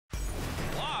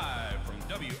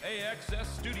AXS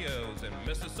Studios in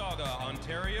Mississauga,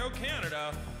 Ontario,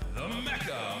 Canada, the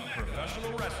Mecca of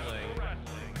professional wrestling.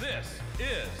 This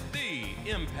is the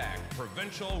Impact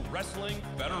Provincial Wrestling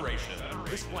Federation.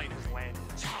 This plane is landing.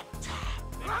 Chop, chop.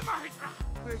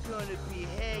 We're gonna be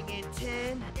hanging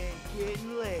 10 and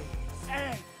getting laid.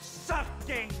 And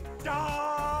sucking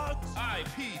dogs!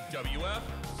 IPWF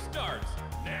starts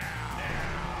now.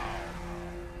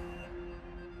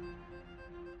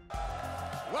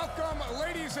 Welcome,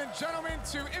 ladies and gentlemen,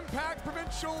 to Impact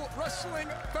Provincial Wrestling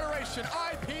Federation,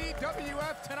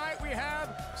 IPWF. Tonight we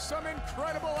have some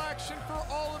incredible action for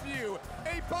all of you.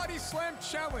 A body slam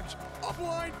challenge, a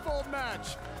blindfold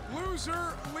match.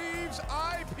 Loser leaves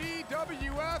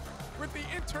IPWF with the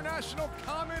International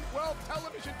Commonwealth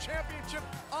Television Championship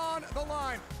on the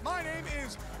line. My name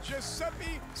is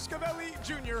Giuseppe Scavelli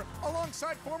Jr.,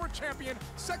 alongside former champion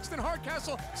Sexton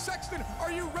Hardcastle. Sexton,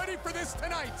 are you ready for this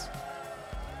tonight?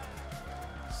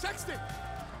 Sexton,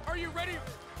 are you ready?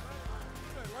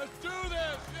 Let's do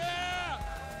this, yeah!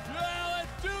 Yeah,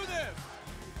 let's do this!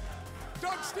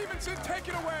 Doug Stevenson, take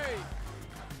it away!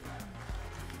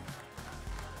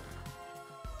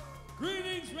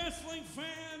 Greetings, wrestling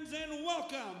fans, and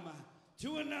welcome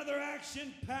to another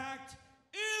action-packed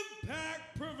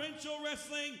Impact Provincial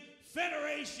Wrestling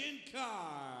Federation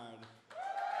card.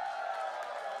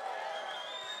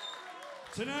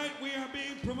 Tonight we are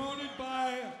being promoted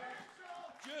by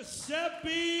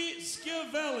Giuseppe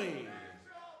Scavelli.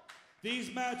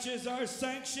 These matches are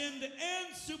sanctioned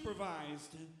and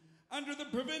supervised under the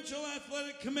Provincial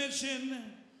Athletic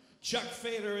Commission. Chuck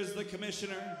Fader is the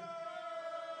commissioner.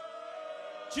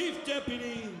 Chief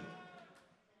Deputy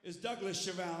is Douglas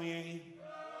Chevalier.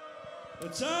 The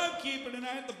timekeeper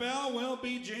tonight at the bell will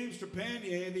be James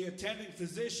Trepanier. The attending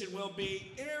physician will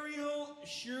be Ariel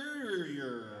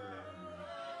Schurrier.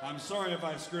 I'm sorry if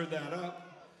I screwed that up.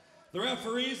 The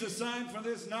referees assigned for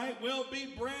this night will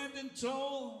be Brandon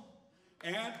Toll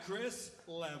and Chris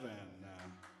Levin.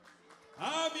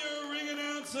 I'm your ring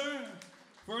announcer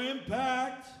for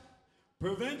Impact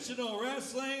Provincial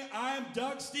Wrestling. I'm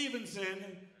Doug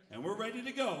Stevenson, and we're ready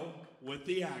to go with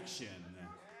the action.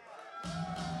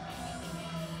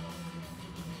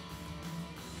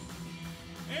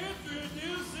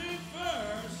 Introducing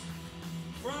first,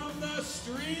 from the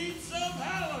streets of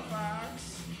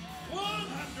Halifax,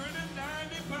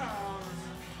 190 pounds,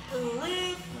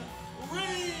 Rip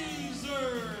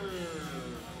Razor.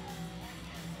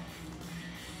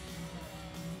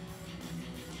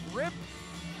 Rip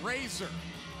Razor.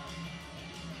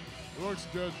 Looks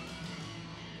good.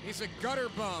 He's a gutter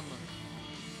bum.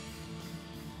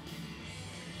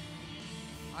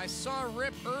 I saw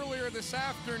Rip earlier this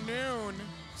afternoon,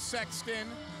 Sexton,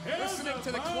 listening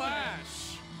to the Clash.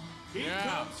 He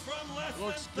comes from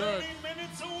less than 30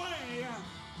 minutes away.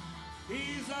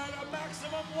 He's at a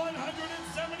maximum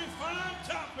 175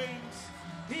 toppings.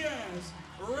 He has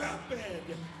rapid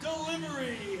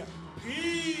delivery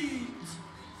Pete.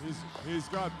 He's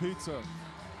got pizza.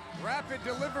 Rapid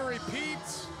delivery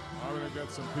Pete. I'm gonna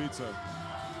get some pizza.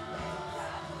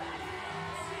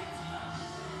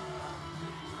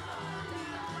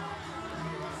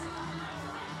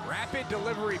 Rapid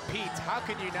delivery Pete. How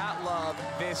can you not love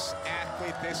this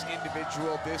athlete, this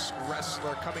individual, this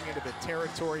wrestler coming into the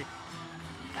territory?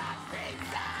 The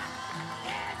pizza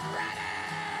is ready!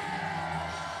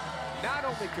 Not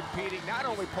only competing, not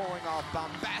only pulling off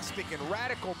bombastic and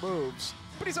radical moves,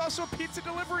 but he's also a pizza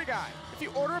delivery guy. If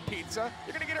you order a pizza,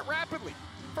 you're gonna get it rapidly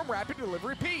from Rapid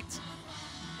Delivery Pete.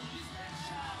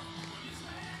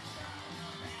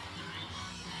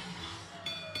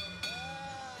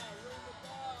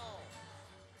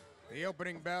 The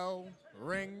opening bell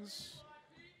rings.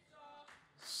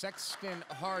 Sexton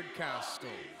Hardcastle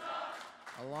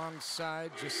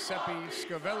alongside Giuseppe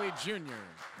Scavelli Jr.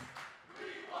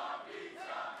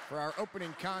 for our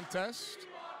opening contest.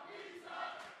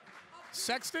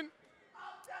 Sexton,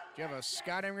 do you have a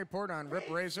scouting report on Rip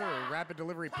Razor or Rapid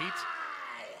Delivery Pete?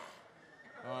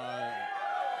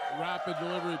 Rapid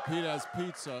Delivery Pete has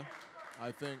pizza,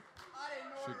 I think.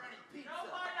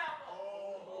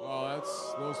 Oh,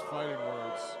 that's those fighting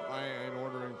words. I ain't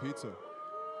ordering pizza.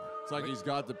 It's like he's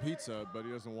got the pizza, but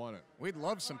he doesn't want it. We'd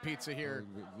love some pizza here.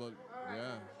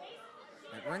 Yeah.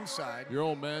 At ringside. Your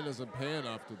old man doesn't pay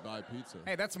enough to buy pizza.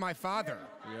 Hey, that's my father.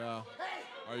 Yeah.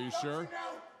 Are you sure?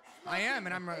 I am,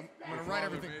 and I'm gonna write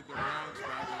everything. Made the rounds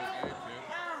back in the day, kid.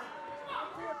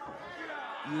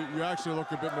 You actually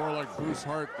look a bit more like Bruce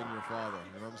Hart than your father.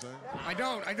 You know what I'm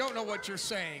saying? I don't know what you're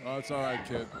saying. Oh, it's all right,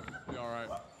 kid. Be all right.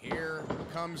 Here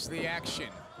comes the action.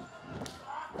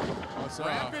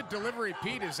 Rapid Delivery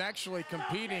Pete is actually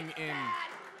competing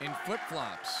in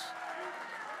flip-flops.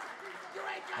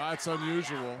 That's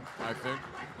unusual, I think.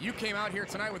 You came out here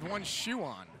tonight with one shoe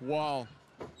on. Wow.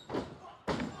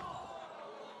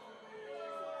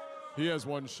 He has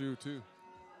one shoe, too.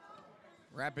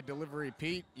 Rapid Delivery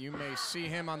Pete, you may see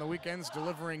him on the weekends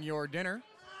delivering your dinner,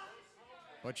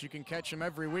 but you can catch him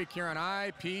every week here on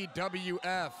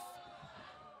IPWF.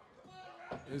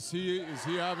 Is he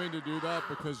having to do that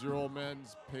because your old man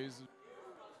pays?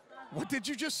 What did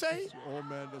you just say? Your old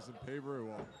man doesn't pay very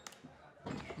well.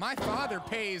 My father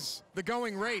pays the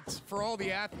going rate for all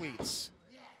the athletes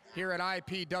here at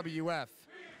IPWF.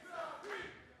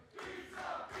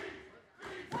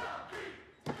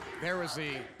 There was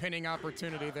the pinning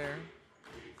opportunity there.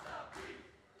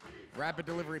 Rapid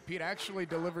Delivery Pete actually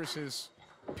delivers his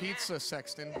pizza,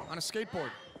 Sexton, on a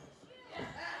skateboard.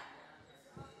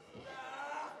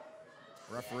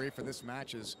 Referee for this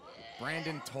match is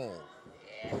Brandon Toll.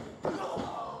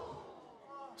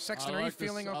 Sexton, are you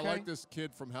feeling okay? I like this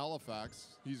kid from Halifax.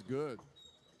 He's good.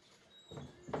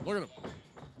 Look at him.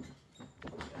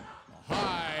 A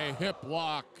high hip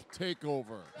lock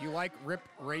takeover. You like Rip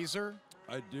Razor?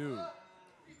 I do.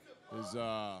 He's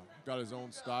got his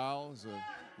own style. He's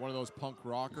one of those punk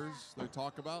rockers they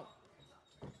talk about.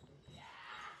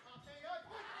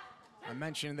 I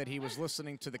mentioned that he was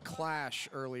listening to The Clash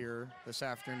earlier this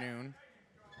afternoon.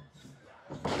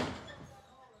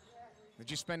 Did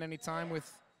you spend any time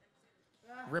with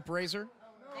Rip Razor?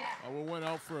 We went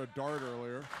out for a dart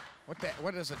earlier.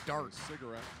 What is a dart?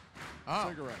 Cigarette. Oh.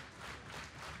 Cigarette.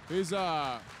 He's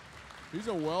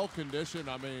a well-conditioned,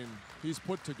 I mean, he's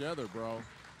put together, bro.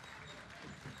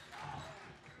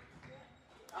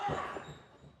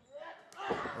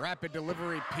 Rapid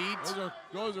Delivery Pete.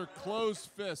 Those are closed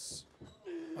fists.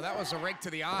 Well, that was a rake to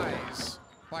the eyes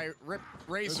by Rip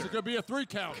Razor. This could be a 3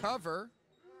 count. Cover.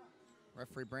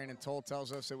 Referee Brandon Toll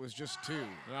tells us it was just 2.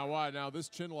 Now why? Now this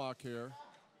chin lock here,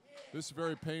 this is a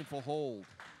very painful hold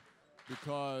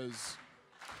because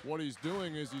what he's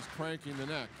doing is he's cranking the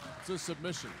neck. It's a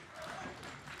submission.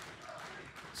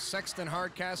 Sexton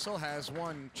Hardcastle has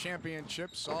won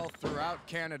championships all throughout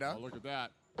Canada. Oh, look at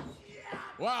that.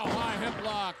 Wow, high hip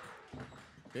lock.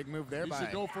 Big move there He by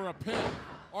should go for a pin.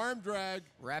 Arm drag.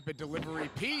 Rapid Delivery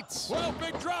Pete. Well,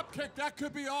 big drop kick. That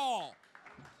could be all.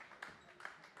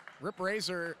 Rip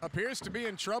Razor appears to be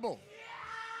in trouble.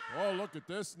 Oh, look at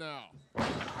this now.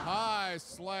 High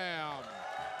slam.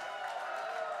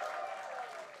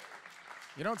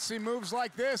 You don't see moves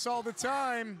like this all the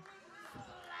time.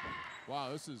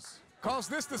 Wow, this is... Calls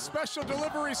this the special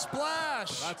delivery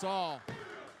splash. That's all.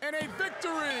 And a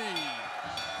victory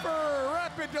for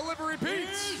Rapid Delivery Pete.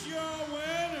 Here's your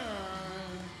winner,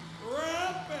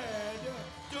 Rapid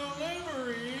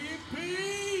Delivery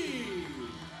Pete.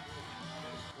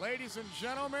 Ladies and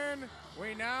gentlemen,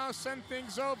 we now send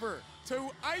things over to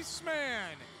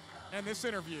Iceman and this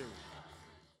interview.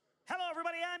 Hello,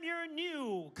 everybody. I'm your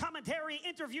new commentary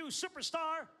interview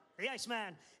superstar, the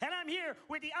Iceman. And I'm here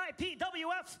with the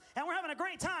IPWF, and we're having a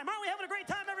great time. Aren't we having a great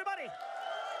time, everybody?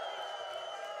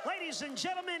 Ladies and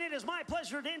gentlemen, it is my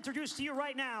pleasure to introduce to you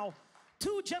right now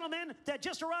 2 gentlemen that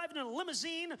just arrived in a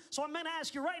limousine. So I'm going to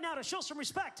ask you right now to show some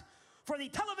respect for the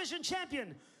television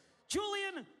champion,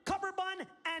 Julian Cumberbund,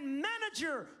 and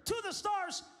manager to the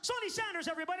stars, Sonny Sanders,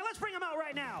 everybody. Let's bring him out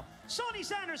right now. Sonny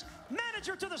Sanders,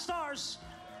 manager to the stars.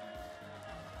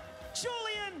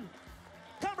 Julian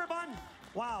Cumberbund.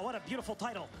 Wow, what a beautiful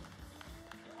title.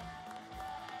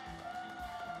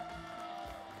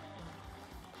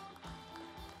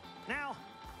 Now,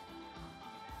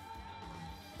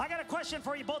 I got a question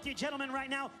for you, both you gentlemen, right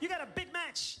now. You got a big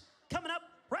match coming up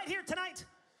right here tonight.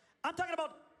 I'm talking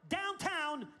about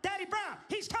downtown Daddy Brown.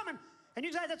 He's coming. And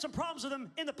you guys had some problems with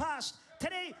him in the past.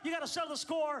 Today, you got to settle the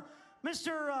score.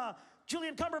 Mr.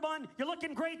 Julian Cumberbund, you're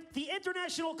looking great. The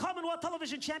International Commonwealth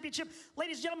Television Championship.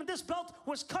 Ladies and gentlemen, this belt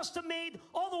was custom made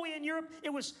all the way in Europe. It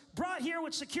was brought here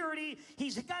with security.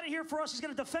 He's got it here for us. He's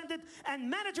going to defend it. And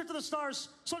manager to the stars,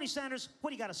 Sonny Sanders, what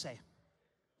do you got to say?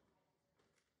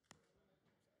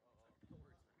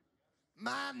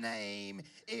 My name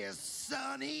is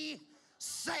Sonny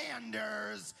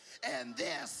Sanders, and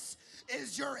this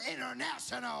is your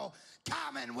International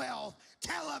Commonwealth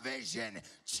Television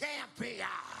Champion.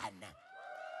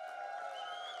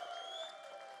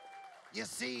 You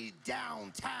see,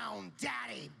 downtown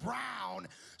Daddy Brown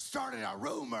started a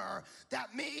rumor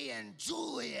that me and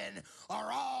Julian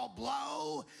are all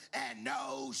blow and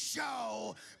no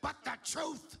show. But the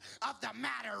truth of the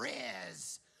matter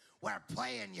is, we're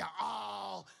playing you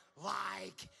all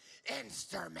like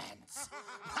instruments.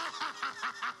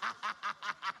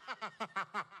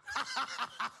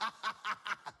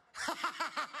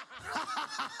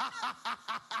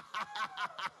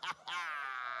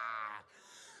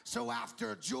 So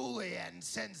after Julian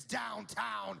sends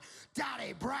downtown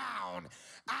Daddy Brown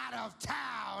out of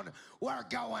town, we're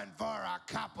going for a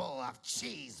couple of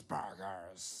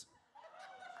cheeseburgers.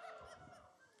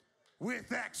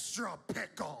 With extra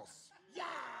pickles. Yeah!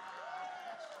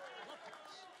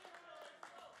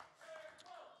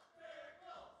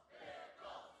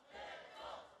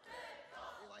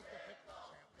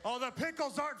 Oh, the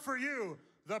pickles aren't for you.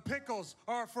 The pickles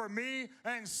are for me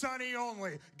and Sonny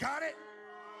only. Got it?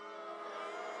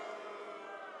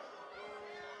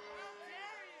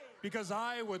 Because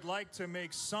I would like to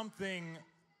make something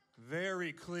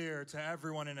very clear to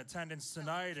everyone in attendance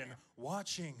tonight and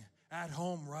watching at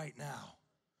home right now.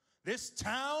 This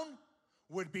town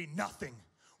would be nothing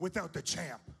without the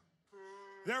champ.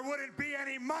 There wouldn't be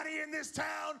any money in this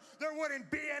town. There wouldn't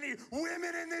be any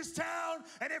women in this town.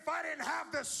 And if I didn't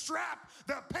have the strap,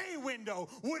 the pay window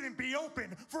wouldn't be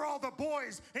open for all the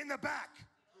boys in the back.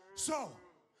 So,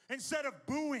 instead of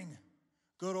booing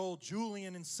good old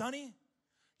Julian and Sonny,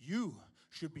 you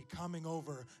should be coming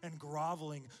over and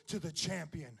groveling to the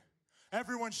champion.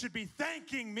 Everyone should be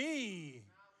thanking me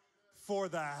for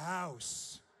the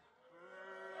house.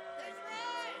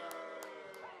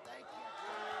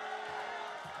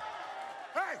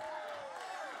 Hey!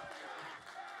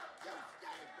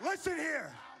 Listen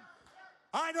here.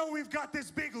 I know we've got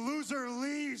this big loser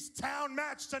leaves town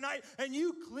match tonight, and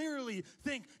you clearly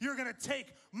think you're gonna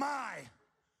take my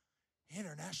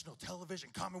International Television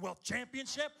Commonwealth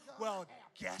Championship? Well,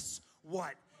 guess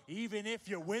what? Even if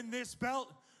you win this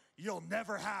belt, you'll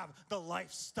never have the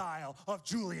lifestyle of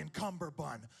Julian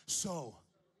Cumberbund. So,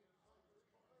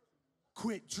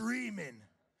 quit dreaming,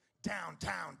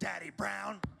 downtown Daddy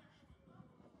Brown.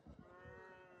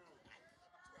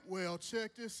 Well,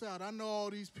 check this out. I know all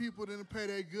these people didn't pay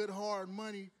their good hard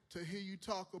money to hear you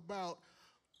talk about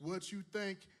what you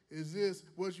think is this,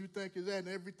 what you think is that, and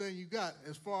everything you got.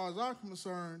 As far as I'm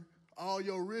concerned, all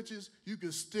your riches, you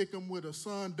can stick them where the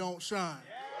sun don't shine.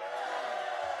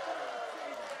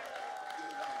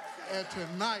 And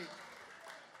tonight,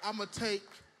 I'm going to take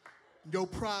your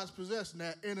prized possession,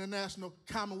 that International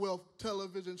Commonwealth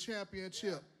Television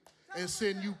Championship, and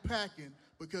send you packing,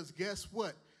 because guess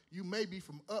what? You may be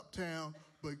from uptown,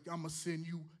 but I'm going to send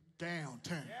you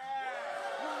downtown.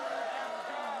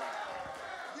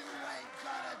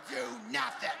 Do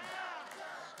nothing.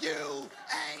 You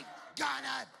ain't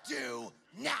gonna do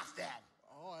nothing.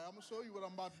 All right, I'm gonna show you what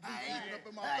I'm about to do. Get up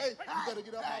in my face. You better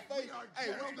get up my face.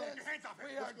 Hey, what's going on?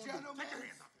 We are gentlemen.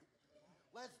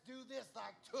 Let's do this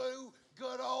like two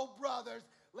good old brothers.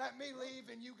 Let me leave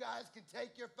and you guys can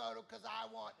take your photo because I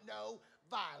want no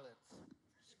violence.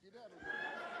 Get out of here.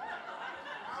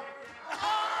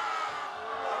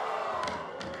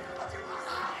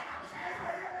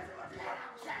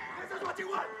 This is what you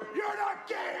want. You're not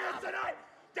getting us tonight.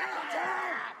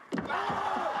 Downtown.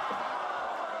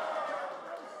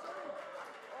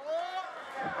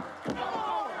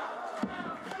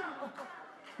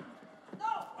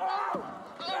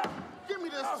 Give me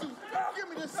this suit. Give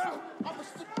me this suit. I'm a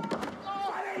stick.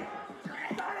 Sonny!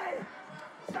 Sonny!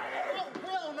 Sonny! Oh,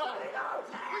 hell no. Sonny, no!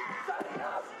 Sonny,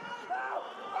 no! No!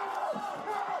 Oh,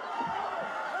 no!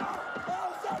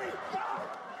 Oh, Sonny! No!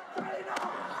 Sonny, no!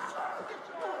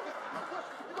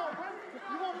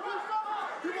 You want to do something?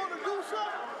 You want to do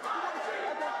something?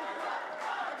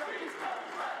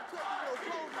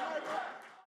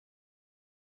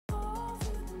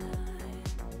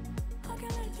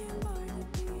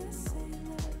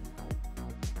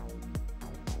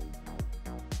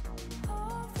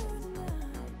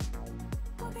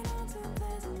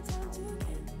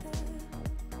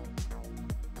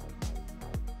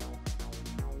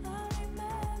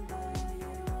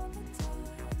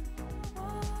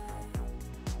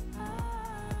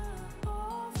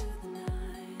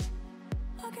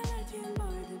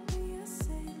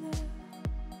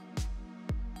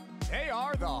 They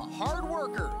are the hard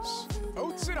workers.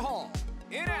 Oates and Hall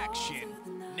in action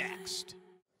next.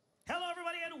 Hello,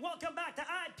 everybody, and welcome back to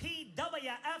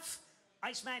IPWF.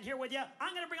 Iceman here with you.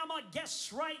 I'm going to bring on my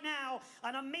guests right now.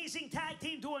 An amazing tag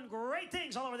team doing great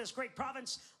things all over this great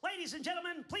province. Ladies and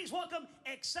gentlemen, please welcome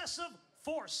Excessive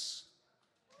Force.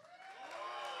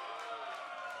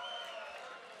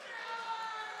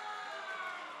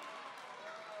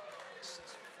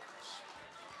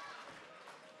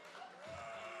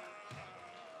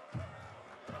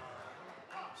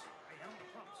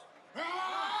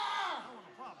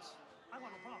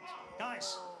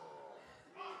 Guys,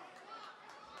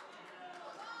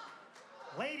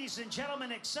 ladies and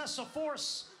gentlemen, Excessive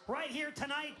Force right here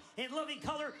tonight in living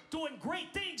color, doing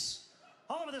great things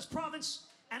all over this province.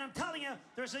 And I'm telling you,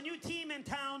 there's a new team in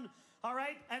town, all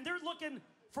right? And they're looking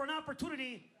for an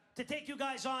opportunity to take you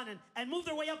guys on and move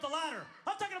their way up the ladder.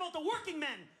 I'm talking about the working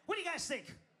men. What do you guys think?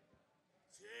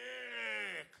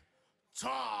 Tick,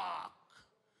 tock,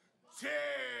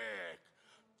 tick,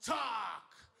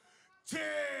 tock,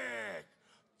 tick,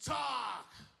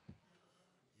 tock.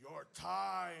 Your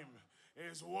time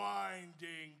is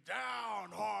winding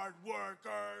down, hard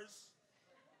workers.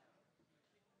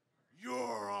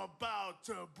 You're about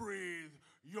to breathe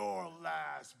your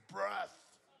last breath.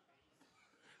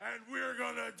 And we're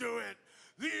gonna do it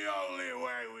the only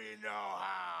way we know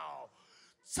how.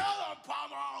 Tell them,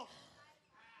 Pommel.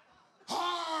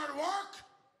 Hard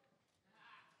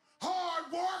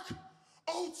work,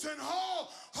 Oates and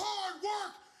Hall. Hard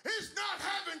work is not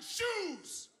having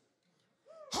shoes.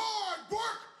 Hard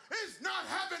work is not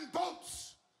having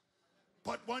boats.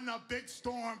 But when a big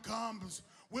storm comes,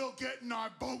 we'll get in our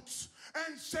boats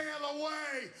and sail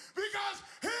away. Because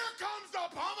here comes the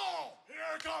Pommel.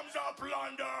 Here comes the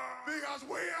plunder. Because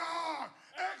we are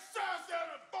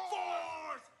excessive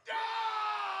force.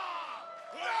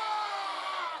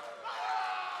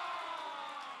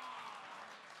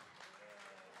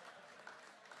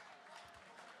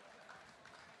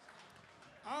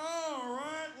 All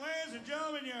right, ladies and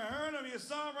gentlemen, you heard him. You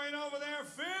saw him right over there.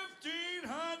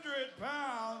 1,500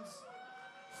 pounds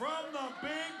from the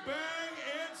Big Bang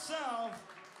itself.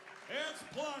 It's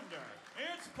plunder.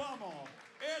 It's pummel.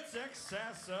 It's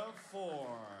excessive force.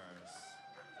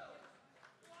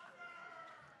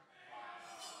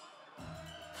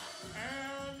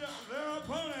 And their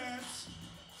opponents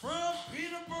from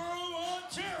Peterborough,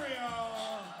 Ontario,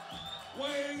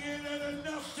 weighing in at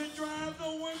enough to drive the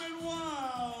women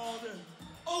wild,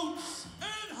 Oates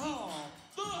and Hall,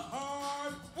 the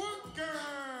hard workers.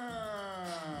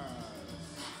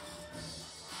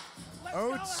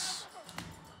 Oates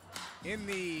in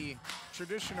the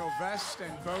traditional vest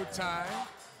and bow tie.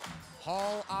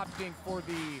 Hall opting for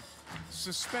the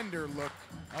suspender look.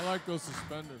 I like those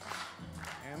suspenders.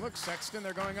 And look, Sexton,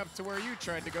 they're going up to where you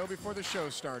tried to go before the show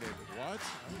started. What? I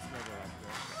was never up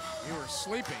there. You were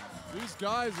sleeping. These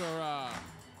guys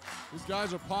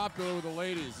are popular with the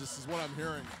ladies. This is what I'm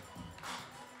hearing.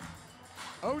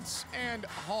 Oates and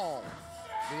Hall,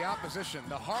 the opposition,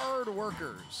 the hard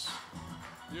workers.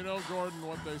 You know, Gordon,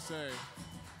 what they say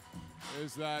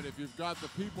is that if you've got the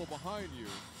people behind you,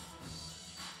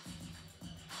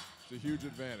 it's a huge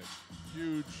advantage.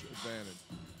 Huge advantage.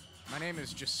 My name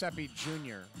is Giuseppe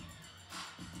Jr.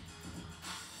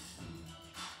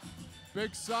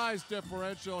 Big size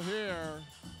differential here.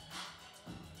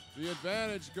 The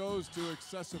advantage goes to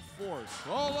excessive force.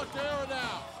 Oh, look there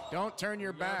now. Don't turn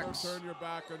your backs. Never turn your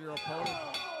back on your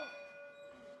opponent.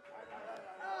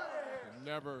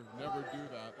 Never do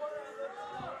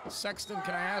that. Sexton,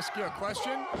 can I ask you a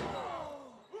question?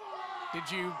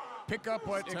 Did you pick up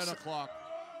what... 10 o'clock.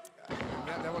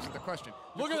 That wasn't the question.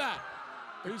 Look at that.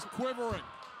 He's quivering.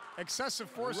 Excessive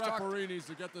force The referee needs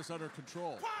to get this under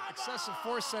control. Excessive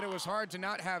force said it was hard to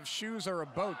not have shoes or a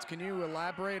boat. Can you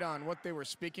elaborate on what they were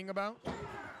speaking about?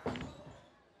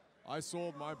 I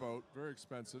sold my boat, very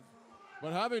expensive.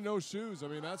 But having no shoes, I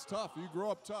mean, that's tough. You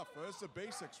grow up tough. That's the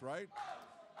basics, right?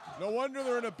 No wonder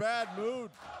they're in a bad mood,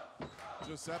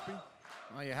 Giuseppe.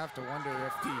 Well, you have to wonder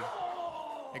if the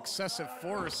excessive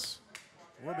force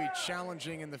will be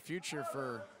challenging in the future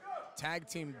for tag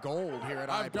team gold here at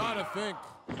I've IP. got to think.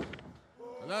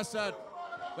 And that's that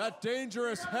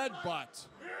dangerous headbutt.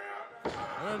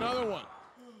 And another one.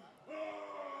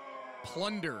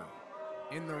 Plunder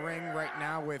in the ring right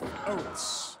now with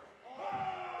Oates.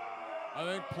 I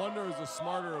think Plunder is the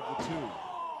smarter of the two.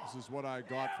 This is what I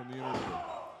got from the interview.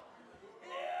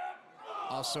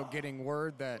 Also getting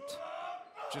word that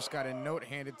just got a note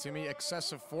handed to me.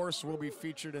 Excessive force will be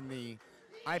featured in the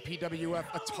IPWF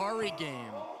Atari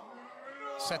game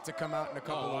set to come out in a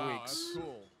couple of weeks. That's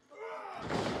cool.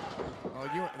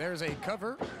 Well, there's a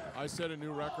cover. I set a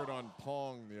new record on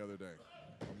Pong the other day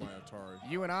on my Atari.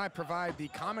 You and I provide the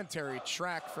commentary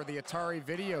track for the Atari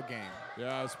video game.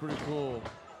 Yeah, it's pretty cool.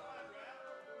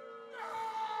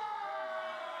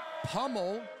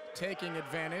 Pummel taking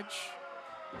advantage.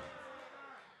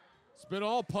 It's been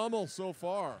all pummel so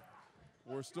far.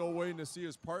 We're still waiting to see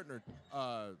his partner,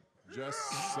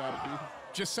 Giuseppe.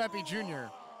 Giuseppe Jr.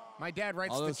 My dad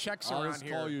writes the checks I'll around just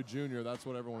here. call you Junior. That's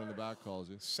what everyone in the back calls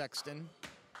you. Sexton.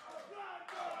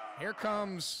 Here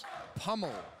comes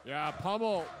Pummel. Yeah,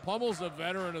 Pummel's a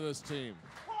veteran of this team.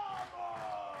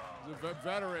 He's a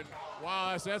veteran.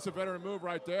 Wow, that's a veteran move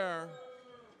right there.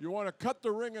 You want to cut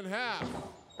the ring in half.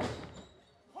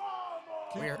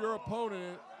 Keep your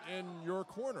opponent in your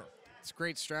corner. It's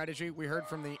great strategy. We heard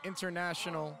from the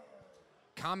international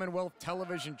Commonwealth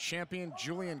television champion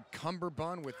Julian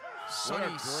Cumberbund with Sonny.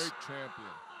 What a great champion.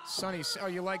 Sonny, oh,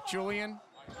 you like Julian?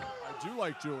 I do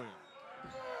like Julian.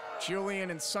 Julian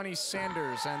and Sonny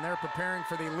Sanders, and they're preparing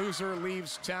for the loser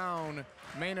leaves town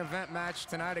main event match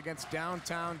tonight against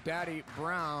Downtown Daddy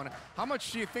Brown. How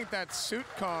much do you think that suit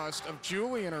cost of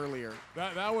Julian earlier?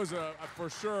 That was for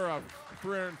sure a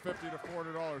 $350 to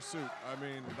 $400 suit. I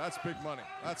mean, that's big money.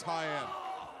 That's high end.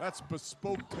 That's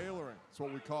bespoke tailoring. That's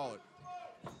what we call it.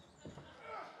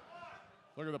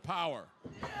 Look at the power.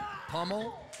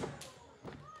 Pummel.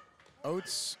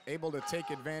 Oates able to take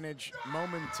advantage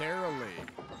momentarily.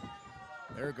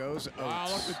 There goes Oates. Wow,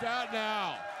 look at that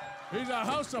now. He's a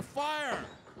house of fire.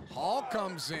 Hall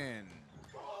comes in.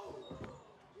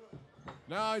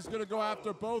 Now he's going to go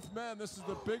after both men. This is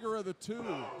the bigger of the two,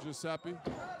 Giuseppe.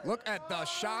 Look at the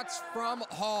shots from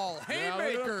Hall.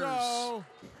 Haymakers. Go.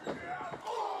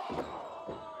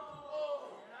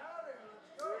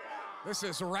 This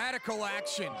is radical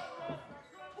action.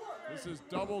 This is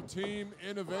double team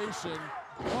innovation.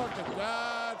 Look at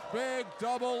that big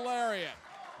double lariat.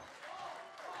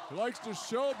 He likes to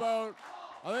showboat.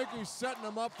 I think he's setting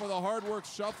him up for the hard work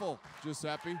shuffle,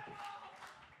 Giuseppe.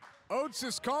 Oates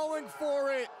is calling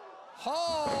for it.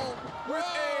 Hall with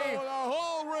the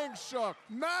whole ring shook.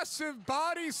 Massive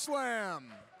body slam.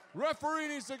 Referee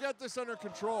needs to get this under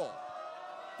control.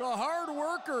 The hard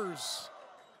workers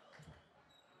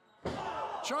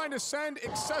trying to send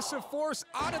excessive force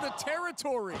out of the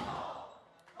territory.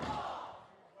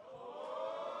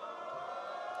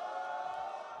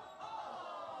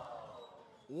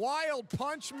 Wild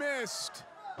punch missed.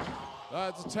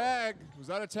 That's a tag. Was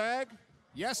that a tag?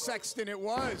 Yes, Sexton, it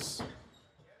was.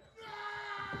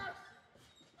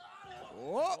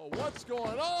 Oh, what's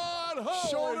going on? Holy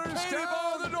shoulders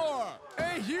down the door.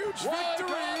 A huge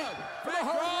victory for the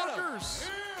hard workers.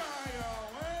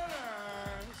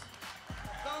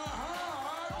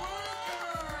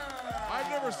 I've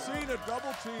never seen a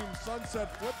double team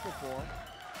sunset flip before.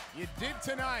 You did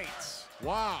tonight.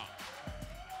 Wow.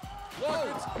 Look,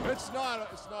 it's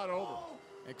not over.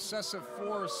 Excessive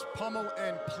force, pummel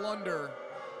and plunder,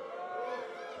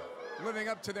 living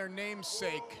up to their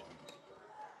namesake.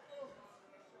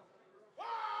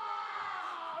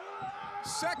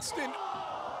 Sexton,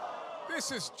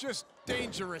 this is just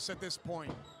dangerous at this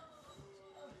point.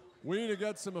 We need to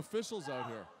get some officials out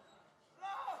here.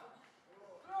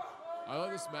 I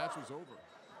thought this match was over.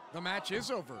 The match is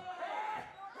over.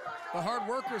 The hard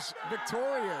workers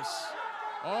victorious.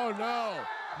 Oh no,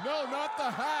 no, not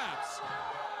the hats.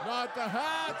 Not the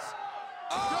hats.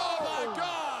 Oh my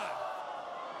God,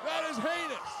 that is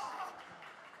heinous.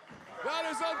 That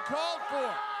is uncalled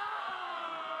for.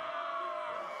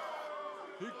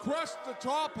 He crushed the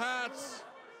top hats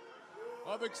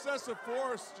of excessive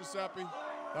force, Giuseppe.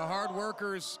 The hard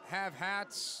workers have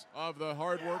hats. Of the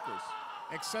hard workers.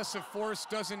 Excessive force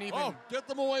doesn't even get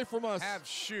them away from us. Have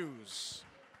shoes.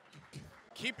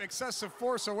 Keep excessive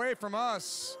force away from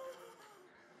us.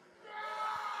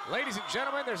 Ladies and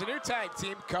gentlemen, there's a new tag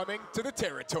team coming to the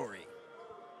territory.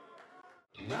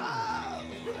 Oh,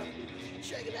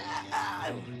 check it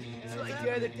out. It's like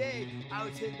the other day, I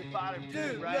was hitting the bottom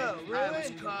two, right? No, really? I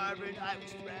was carving, I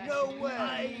was thrashing. No way.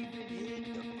 I even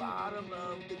hit the bottom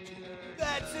of the tube.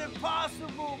 That's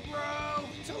impossible, bro.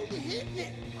 Totally hitting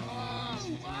it. Oh,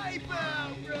 wipe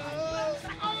out, bro.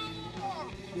 Oh.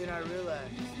 Then I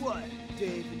realized, what?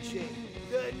 Dave and Shane,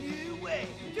 the new way.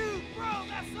 Dude, bro,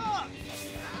 that sucks.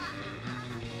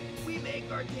 We make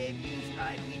our debuts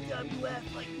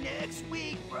IPWF like next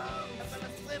week, bro. I'm gonna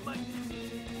flip my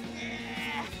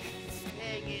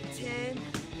hanging 10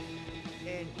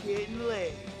 and getting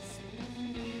legs.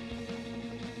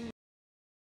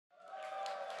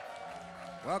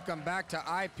 Welcome back to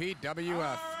IPWF. All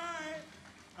right,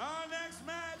 our next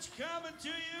match coming to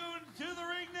you to the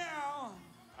ring now.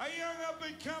 A young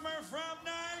up-and-comer from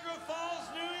Niagara Falls,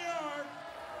 New York,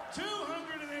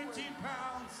 218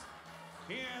 pounds.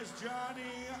 He is Johnny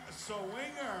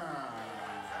Swinger.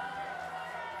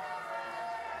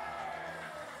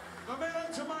 The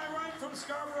man to my right from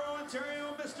Scarborough,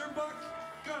 Ontario, Mr. Buck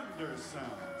Gunderson.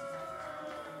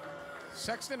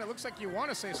 Sexton, it looks like you want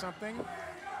to say something.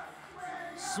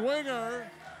 Swinger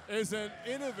is an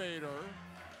innovator,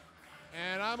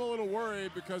 and I'm a little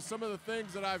worried because some of the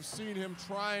things that I've seen him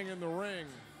trying in the ring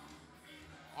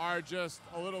are just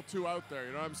a little too out there,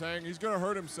 you know what I'm saying? He's going to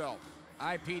hurt himself.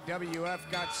 IPWF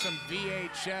got some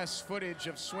VHS footage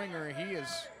of Swinger. He is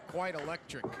quite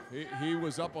electric. He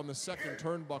was up on the second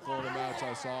turnbuckle in a match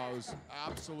I saw. It was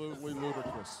absolutely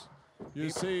ludicrous.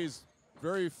 You see he's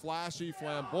very flashy,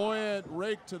 flamboyant,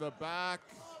 rake to the back.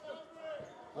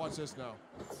 Watch this now.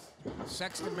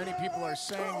 Sexton, many people are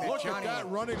saying that Look Johnny at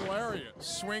that running lariat.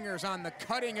 Swinger's on the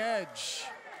cutting edge.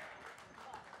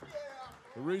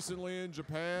 Recently in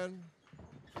Japan.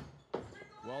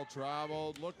 Well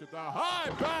traveled. Look at the high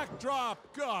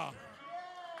backdrop. God.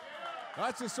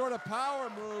 That's the sort of power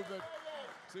move that,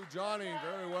 see, Johnny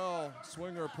very well,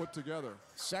 Swinger put together.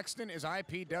 Sexton, is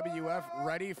IPWF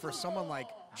ready for someone like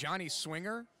Johnny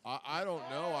Swinger? I don't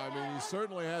know. I mean, he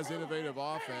certainly has innovative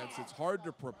offense. It's hard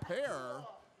to prepare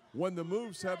when the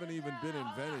moves haven't even been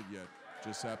invented yet,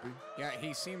 Giuseppe. Yeah,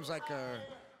 he seems like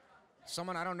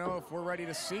someone I don't know if we're ready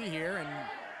to see here, and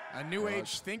a new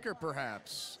age thinker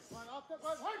perhaps.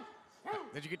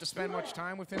 Did you get to spend much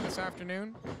time with him this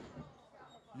afternoon?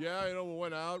 Yeah, you know, we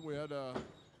went out. We had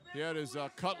he had his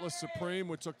Cutlass Supreme.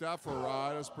 We took that for a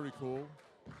ride. That's pretty cool.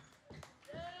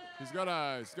 He's got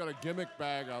a gimmick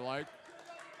bag I like.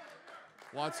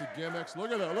 Lots of gimmicks.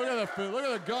 Look at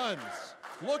the guns.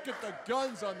 Look at the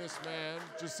guns on this man,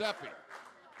 Giuseppe.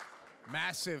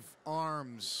 Massive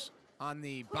arms on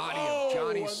the body of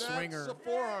Johnny Swinger. That's a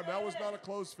forearm. That was not a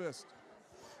closed fist.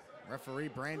 Referee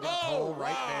Brandon Cole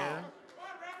right there.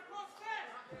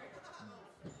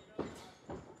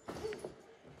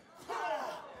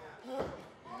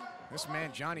 This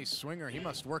man, Johnny Swinger, he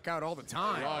must work out all the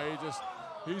time. Yeah,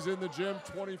 he's in the gym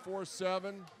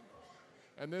 24/7.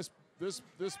 And this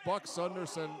Buck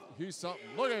Sunderson, he's something.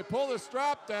 Look at him, pull the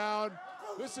strap down.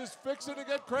 This is fixing to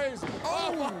get crazy.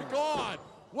 Oh my God,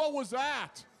 what was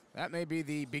that? That may be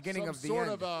the beginning of the end.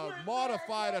 Some sort of a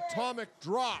modified atomic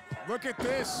drop. Look at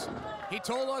this. He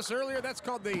told us earlier that's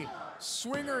called the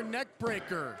Swinger neck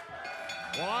breaker.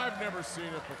 Well, I've never seen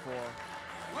it before.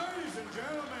 Ladies and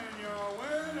gentlemen, your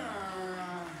winner,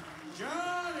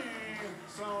 Johnny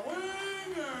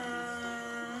Swinger.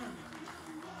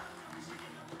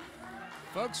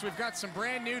 Folks, we've got some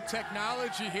brand new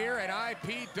technology here at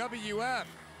IPWF.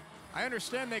 I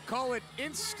understand they call it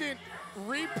instant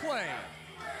replay.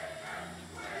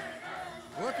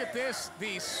 Look at this,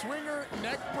 the Swinger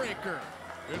neck breaker.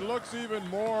 It looks even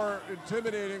more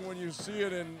intimidating when you see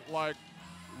it in, like,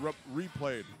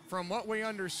 replayed. From what we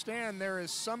understand, there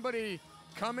is somebody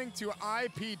coming to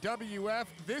IPWF.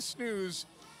 This news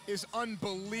is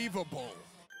unbelievable.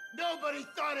 Nobody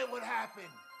thought it would happen.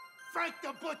 Frank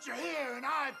the Butcher here in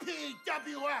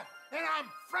IPWF, and I'm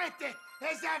frantic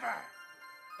as ever.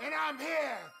 And I'm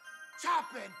here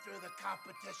chopping through the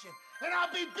competition, and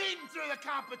I'll be beaten through the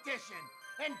competition.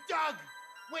 And Doug,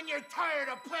 when you're tired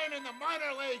of playing in the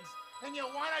minor leagues and you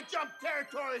want to jump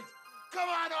territories, come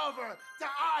on over to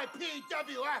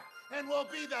IPWF and we'll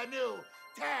be the new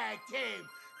tag team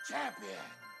champions.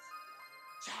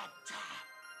 Chop,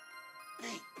 chop,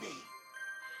 beat, beat.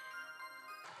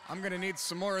 I'm going to need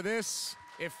some more of this.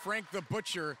 If Frank the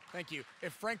Butcher, thank you,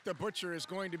 if Frank the Butcher is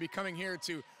going to be coming here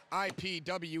to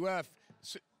IPWF,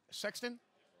 Sexton?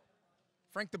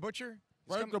 Frank the Butcher?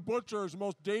 Frank the Butcher is the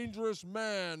most dangerous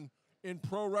man in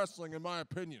pro wrestling, in my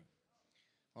opinion.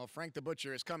 Well, Frank the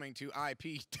Butcher is coming to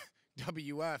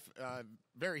IPWF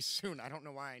very soon. I don't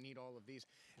know why I need all of these.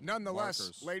 Nonetheless,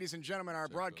 Markers. Ladies and gentlemen, our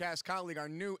broadcast colleague, our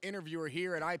new interviewer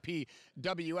here at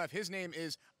IPWF, his name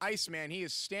is Iceman. He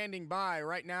is standing by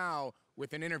right now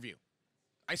with an interview.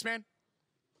 Iceman?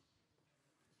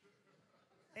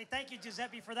 Hey, thank you,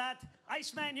 Giuseppe, for that.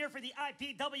 Iceman here for the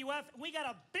IPWF. We got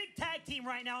a big tag team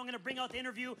right now. I'm going to bring out the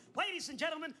interview. Ladies and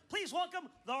gentlemen, please welcome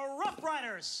the Rough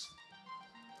Riders.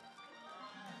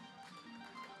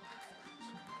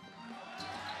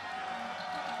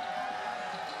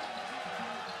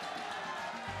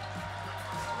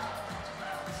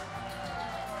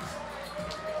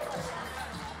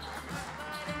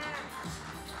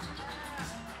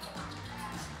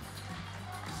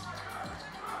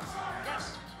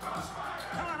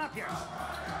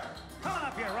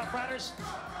 Rough Riders.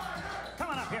 Come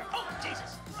on up here. Oh,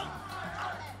 Jesus.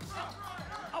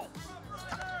 Oh.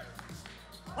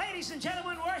 Ladies and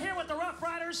gentlemen, we're here with the Rough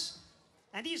Riders.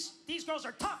 And these girls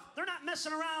are tough. They're not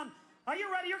messing around. Are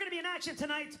you ready? You're going to be in action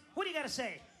tonight. What do you got to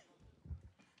say?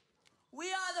 We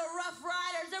are the Rough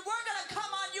Riders, and we're going to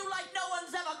come on you like no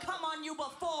one's ever come on you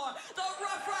before. The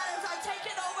Rough Riders are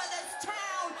taking over this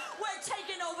town. We're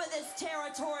taking over this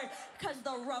territory because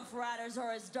the Rough Riders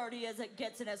are as dirty as it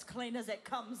gets and as clean as it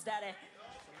comes, Daddy.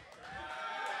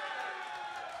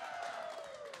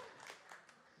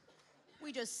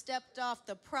 We just stepped off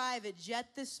the private jet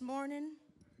this morning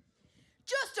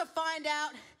just to find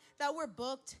out that we're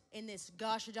booked in this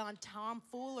gosh darn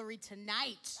tomfoolery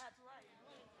tonight. That's right.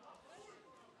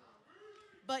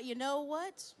 But you know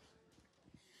what?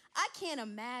 I can't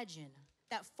imagine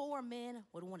that 4 men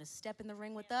would want to step in the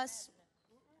ring with us.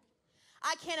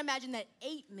 I can't imagine that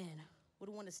 8 men would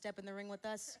want to step in the ring with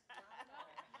us.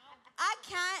 I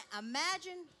can't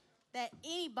imagine that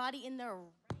anybody in their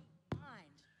right mind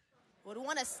would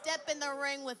want to step in the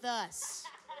ring with us.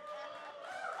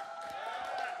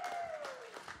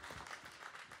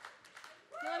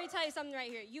 Now, let me tell you something right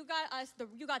here. You got us,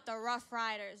 you got the Rough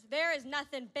Riders. There is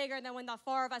nothing bigger than when the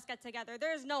four of us get together.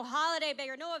 There's no holiday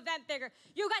bigger, no event bigger.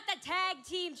 You got the tag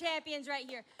team champions right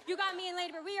here. You got me and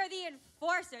Lady Bird. We are the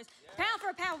enforcers. Yeah. Pound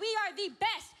for pound, we are the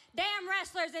best damn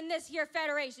wrestlers in this here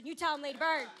federation. You tell them, Lady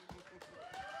Bird.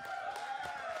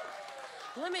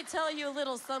 Let me tell you a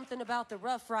little something about the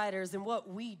Rough Riders and what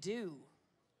we do.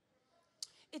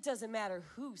 It doesn't matter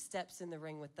who steps in the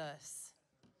ring with us,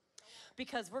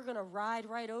 because we're gonna ride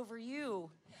right over you,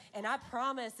 and I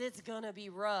promise it's gonna be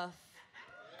rough.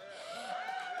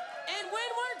 And when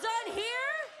we're done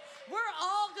here, we're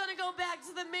all gonna go back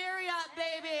to the Marriott,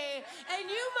 baby. And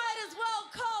you might as well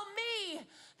call me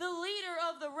the leader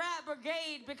of the Rat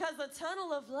Brigade, because the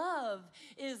Tunnel of Love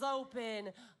is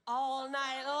open all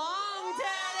night long,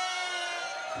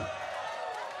 Daddy!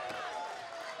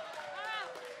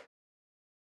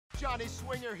 Johnny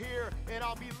Swinger here, and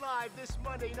I'll be live this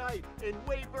Monday night in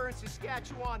Weyburn,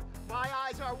 Saskatchewan. My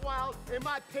eyes are wild, and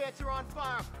my pants are on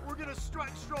fire. We're gonna strut,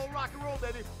 stroll, rock and roll,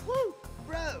 baby. Woo!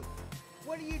 Bro,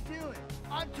 what are you doing?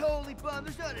 I'm totally bummed.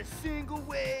 There's not a single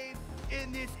wave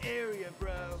in this area,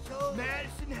 bro.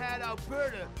 Madison had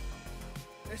Alberta.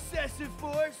 Excessive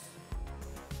force.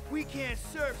 We can't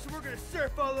surf, so we're gonna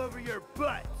surf all over your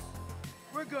butts.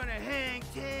 We're gonna hang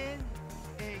 10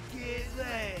 and get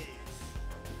laid.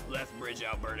 Lethbridge,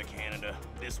 Alberta, Canada.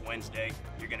 This Wednesday,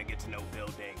 you're gonna get to know Bill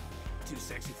Ding. Too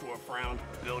sexy for a frown,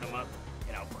 build him up,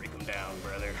 and I'll break him down,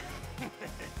 brother.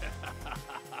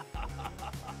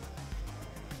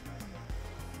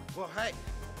 Well, hey,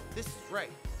 this is Ray,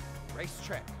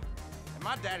 Racetrack. And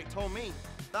my daddy told me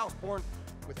that I was born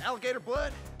with alligator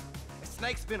blood, and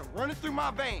snakes been running through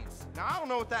my veins. Now, I don't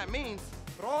know what that means,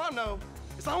 but all I know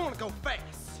is I want to go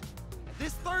fast. And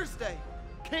this Thursday,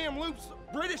 Kamloops,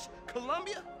 British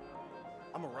Columbia,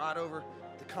 I'm gonna ride over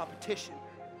the competition,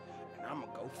 and I'm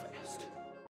gonna go fast.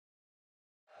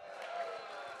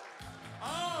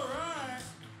 All right,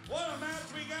 what a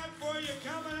match we got for you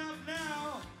coming up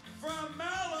now from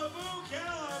Malibu,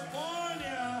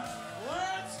 California.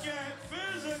 Let's get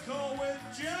physical with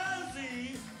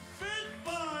Jazzy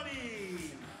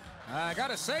Fitbody. I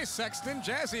gotta say, Sexton,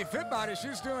 Jazzy Fitbody,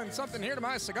 she's doing something here to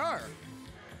my cigar.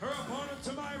 Her opponent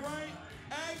to my right,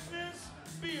 Agnes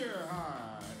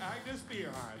Beerhart. Agnes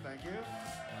Beerhart, thank you.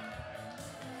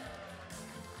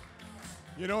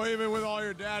 You know, even with all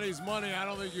your daddy's money, I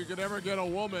don't think you could ever get a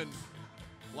woman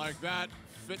like that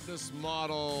fitness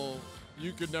model.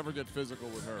 You could never get physical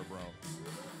with her, bro.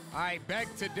 I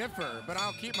beg to differ, but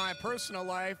I'll keep my personal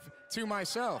life to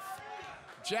myself.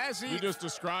 Jazzy... You just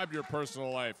described your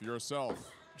personal life,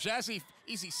 yourself. Jazzy...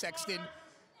 Easy, Sexton.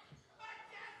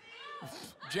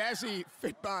 Jazzy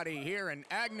Fitbody here, and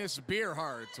Agnes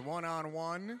Beerhart,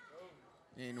 one-on-one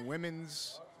in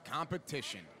women's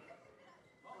competition.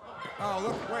 Oh,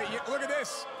 look, wait, look at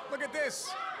this. Look at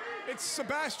this. It's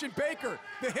Sebastian Baker,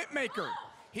 the hitmaker.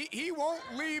 He won't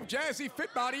leave Jazzy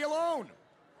Fitbody alone.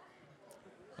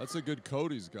 That's a good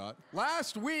coat he's got.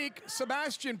 Last week,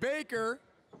 Sebastian Baker,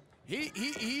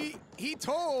 he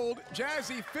told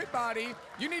Jazzy Fitbody,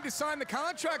 you need to sign the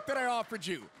contract that I offered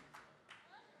you.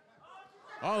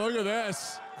 Oh, look at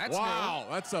this. That's wow,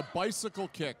 that's a bicycle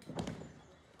kick.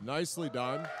 Nicely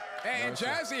done. And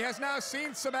Jazzy has now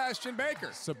seen Sebastian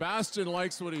Baker. Sebastian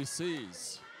likes what he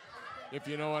sees, if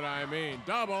you know what I mean.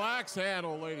 Double axe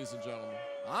handle, ladies and gentlemen.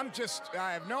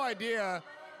 I have no idea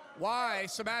why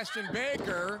Sebastian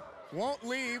Baker won't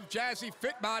leave Jazzy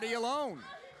Fitbody alone.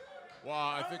 Well,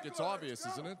 I think it's obvious,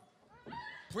 isn't it?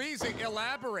 Please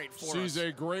elaborate for us. She's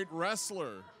a great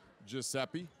wrestler,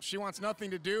 Giuseppe. She wants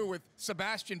nothing to do with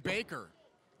Sebastian Baker.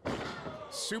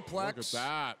 Suplex. Look at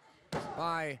that.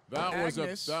 By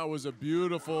Agnes. That was a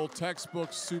beautiful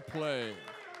textbook suplex.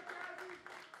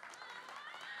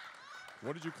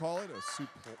 What did you call it? A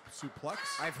suplex?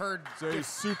 I've heard...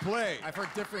 It's a suplex. I've heard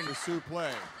different... A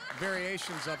suplex.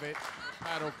 Variations of it.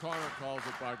 Pat O'Connor calls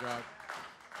it, by God.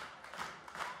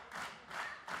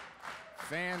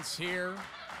 Fans here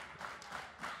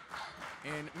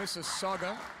in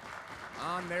Mississauga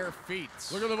on their feet.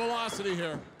 Look at the velocity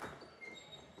here.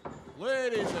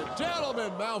 Ladies and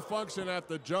gentlemen, malfunction at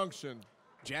the junction.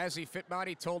 Jazzy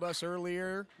Fitbody told us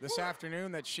earlier this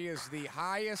afternoon that she is the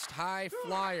highest high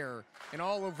flyer in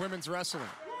all of women's wrestling.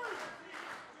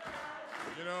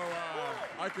 You know,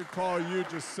 I could call you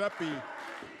Giuseppe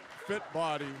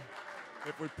Fitbody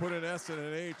if we put an S and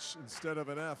an H instead of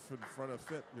an F in front of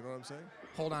fit. You know what I'm saying?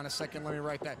 Hold on a second. Let me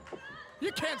write that.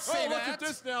 You can't say that. that. Look at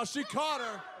this now. She caught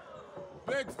her.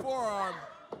 Big forearm.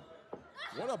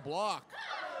 What a block.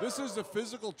 This is the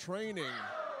physical training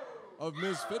of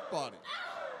Ms. Fitbody.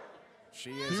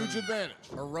 She is huge advantage.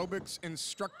 Aerobics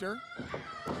instructor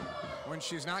when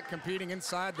she's not competing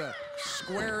inside the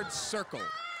squared circle.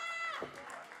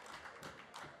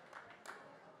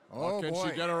 Oh, can boy.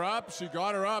 she get her up? She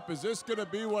got her up. Is this going to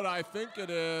be what I think it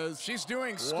is? She's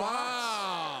doing squats.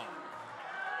 Wow.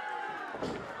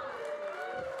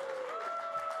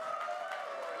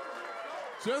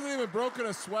 She hasn't even broken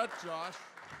a sweat, Josh,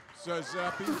 says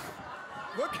Zappy.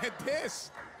 Look at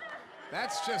this.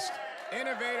 That's just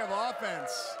innovative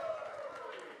offense.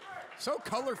 So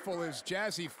colorful is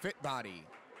Jazzy Fitbody.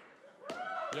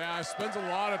 Yeah, spends a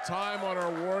lot of time on her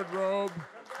wardrobe.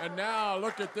 And now,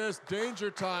 look at this,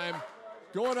 danger time.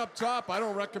 Going up top, I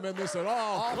don't recommend this at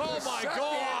all. Oh my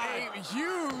God! A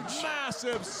huge,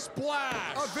 massive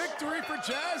splash. A victory for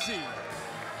Jazzy.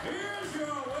 Here's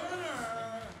your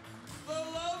winner, the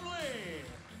lovely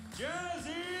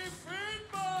Jazzy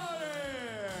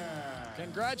Fitbody.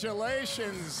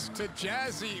 Congratulations to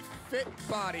Jazzy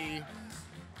Fitbody.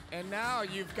 And now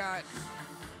you've got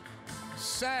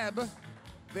Seb,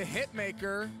 the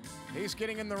hitmaker. He's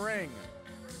getting in the ring.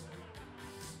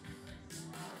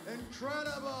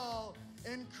 Incredible,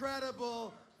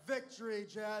 incredible victory,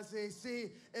 Jazzy.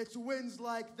 See, it's wins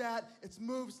like that, it's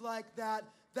moves like that.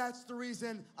 That's the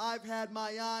reason I've had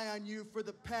my eye on you for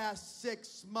the past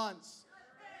 6 months.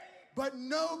 But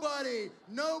nobody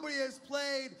has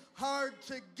played hard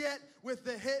to get with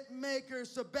the hit maker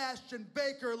Sebastian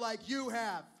Baker like you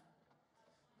have.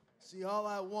 See, all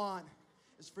I want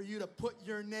is for you to put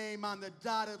your name on the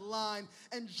dotted line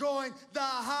and join the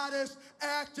hottest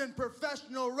act in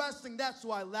professional wrestling. That's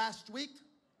why last week,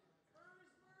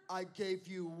 I gave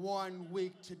you 1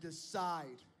 week to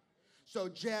decide. So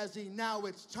Jazzy, now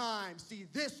it's time. See,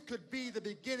 this could be the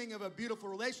beginning of a beautiful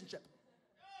relationship.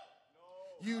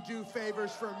 You do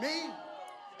favors for me,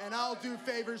 and I'll do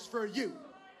favors for you.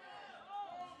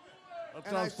 That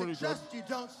and I sounds pretty suggest good. you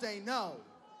don't say no,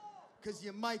 because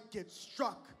you might get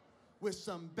struck with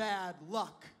some bad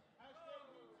luck.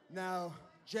 Now,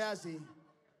 Jazzy,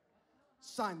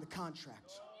 sign the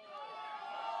contract.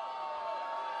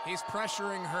 He's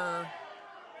pressuring her.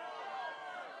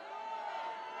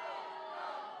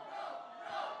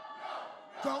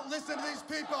 Don't listen to these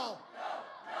people.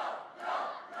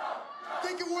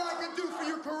 Think of what I can do for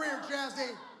your career,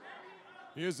 Jazzy.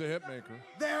 He is a hit maker.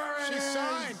 There it is. She's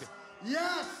signed.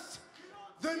 Yes,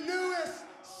 the newest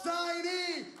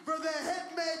signee for the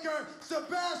hitmaker,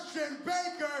 Sebastian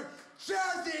Baker,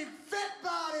 Jazzy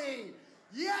Fitbody.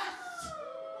 Yes!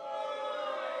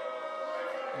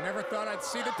 Never thought I'd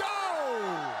see the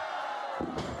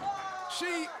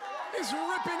She is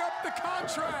ripping up the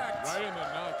contract. Right in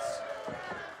the nuts.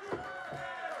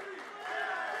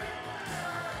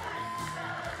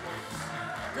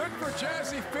 Good for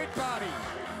Jazzy Fitbody.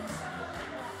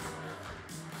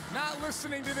 Not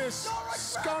listening to this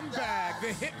scumbag,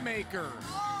 the hitmaker.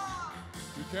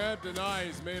 You can't deny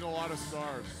he's made a lot of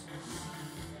stars.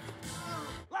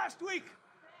 Last week,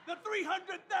 the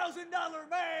 $300,000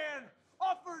 man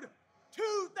offered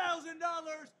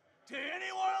 $2,000 to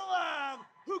anyone alive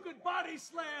who could body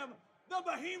slam the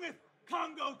behemoth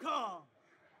Congo Kong.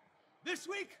 This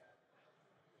week,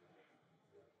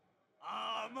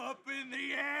 I'm up in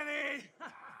the ante.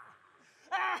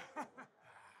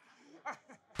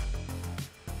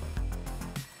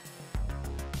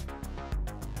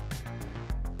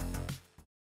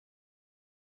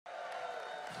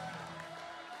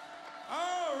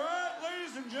 All right,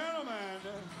 ladies and gentlemen,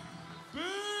 big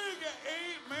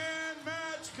 8-man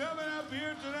match coming up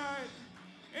here tonight.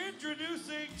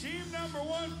 Introducing team number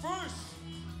 1 first,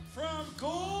 from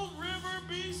Gold River,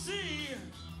 BC,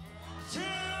 Tim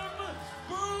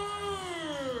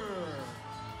Burr.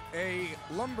 A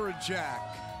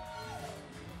lumberjack,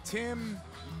 Tim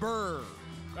Burr.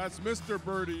 That's Mr.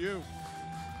 Burr to you.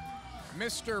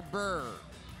 Mr. Burr.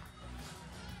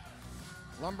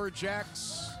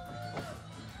 Lumberjacks,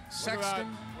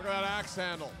 Sexton. Look at that axe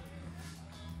handle.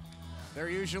 They're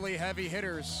usually heavy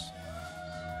hitters.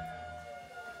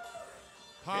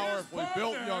 Powerfully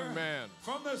built young man.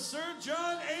 From the Sir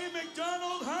John A.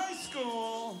 McDonald High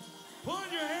School,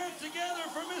 put your hands together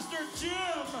for Mr.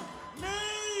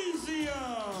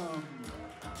 Gymnasium.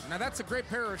 Now that's a great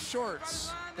pair of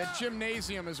shorts that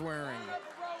Gymnasium is wearing.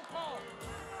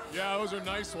 Yeah, those are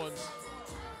nice ones.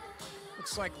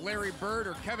 Looks like Larry Bird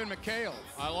or Kevin McHale.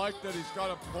 I like that he's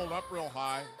got it pulled up real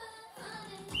high.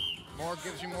 More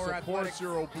gives you more supports athletic,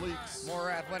 your obliques.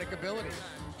 more athletic ability.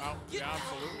 Oh, yeah,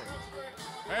 absolutely.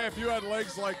 Hey, if you had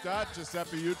legs like that,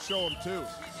 Giuseppe, you'd show them too.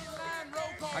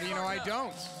 How do you know I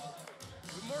don't?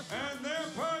 And their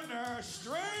partner,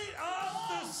 straight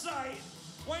off the site,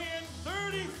 weighing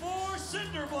 34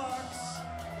 cinder blocks,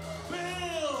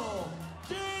 Bill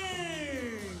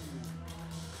Ding.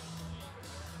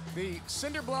 The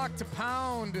cinder block to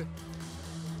pound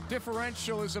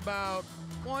differential is about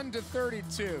 1 to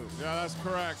 32. Yeah, that's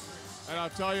correct. And I'll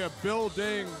tell you, Bill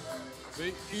Ding,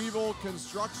 the evil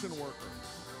construction worker.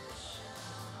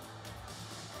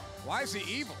 Why is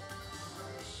he evil?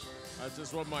 That's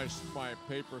just what my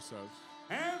paper says.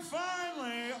 And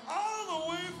finally, all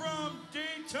the way from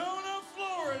Daytona,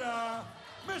 Florida,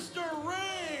 Mr.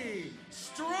 Ray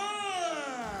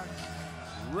Strack.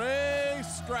 Ray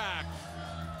Strack.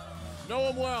 Know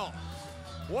him well.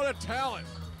 What a talent.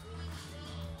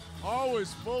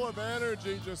 Always full of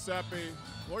energy, Giuseppe.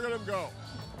 Look at him go.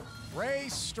 Ray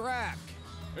Strack.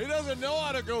 He doesn't know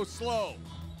how to go slow.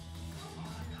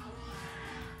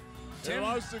 He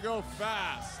loves to go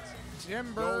fast.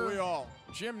 Timber, Don't we all?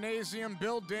 Gymnasium,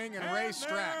 Bill Ding, and Ray Strack.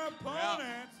 Their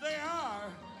opponents, they are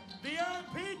the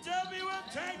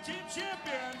IPWF Tag Team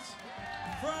Champions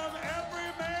from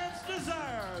Every Man's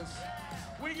Desires.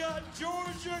 We got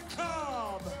Georgia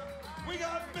Cobb. We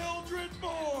got Mildred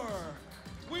Moore.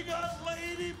 We got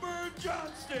Lady Bird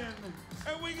Johnston.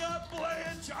 And we got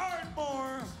Blanche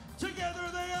Ardmore. Together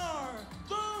they are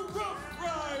the Rough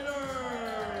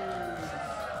Riders.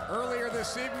 Earlier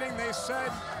this evening, they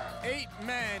said 8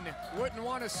 men wouldn't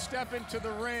want to step into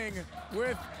the ring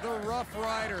with the Rough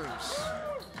Riders.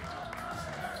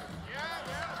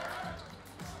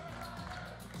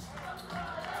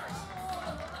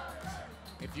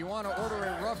 If you want to order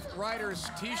a Rough Riders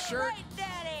t-shirt,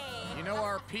 you know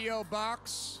our P.O.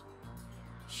 box.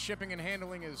 Shipping and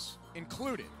handling is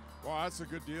included. Wow, that's a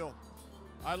good deal.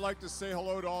 I'd like to say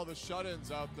hello to all the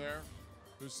shut-ins out there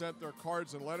who sent their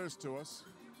cards and letters to us.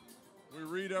 We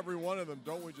read every one of them,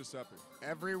 don't we, Giuseppe?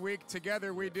 Every week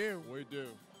together we do. We do.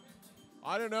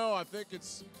 I don't know, I think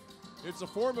it's a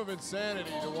form of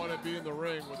insanity to want to be in the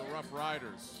ring with the Rough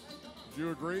Riders. Do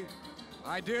you agree?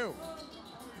 I do.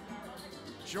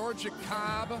 Georgia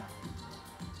Cobb,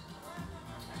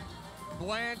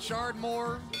 Blanche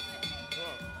Ardmore,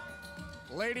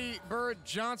 Lady Bird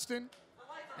Johnston,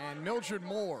 and Mildred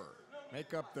Moore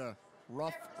make up the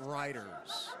Rough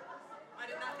Riders.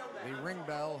 The ring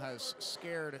bell has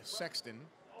scared Sexton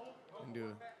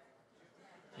into...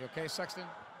 You okay, Sexton?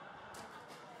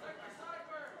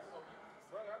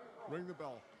 Ring the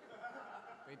bell.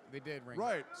 They did ring.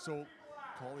 Right, so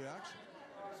call the action.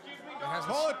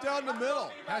 Call it down the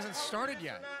middle. Hasn't started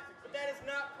yet. But that is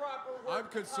not proper work. I'm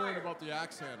concerned about the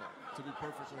axe handle, to be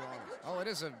perfectly honest. Oh, it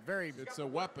is a very... It's a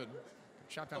weapon.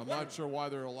 Shot down. I'm not sure why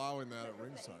they're allowing that at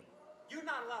ringside. You're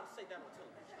not allowed to say that on television.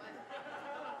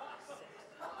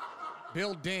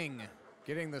 Bill Ding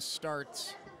getting the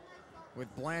start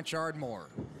with Blanche Ardmore.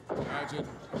 Imagine,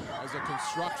 as a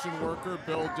construction worker,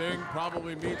 Bill Ding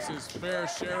probably meets his fair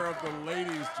share of the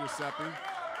ladies, Giuseppe,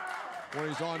 when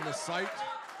he's on the site.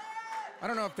 I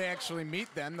don't know if they actually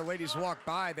meet them. The ladies walk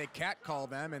by, they catcall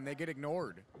them, and they get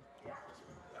ignored.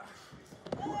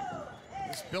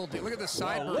 This Bill Ding, look at the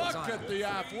sideburns Look on at him. the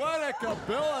athletic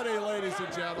ability, ladies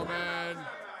and gentlemen.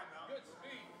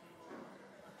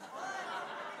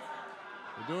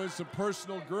 We're doing some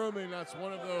personal grooming. That's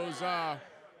one of those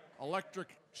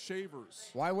electric shavers.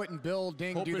 Why wouldn't Bill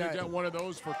Ding Hoping do that? to get one of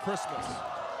those for Christmas.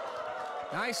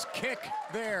 Nice kick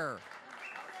there.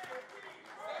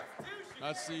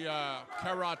 That's the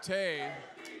karate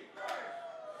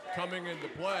coming into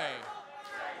play.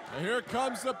 And here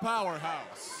comes the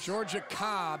powerhouse. Georgia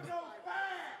Cobb.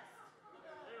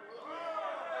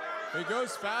 He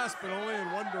goes fast, but only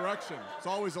in one direction. It's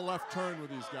always a left turn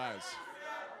with these guys.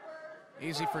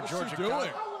 Easy for What's Georgia he doing?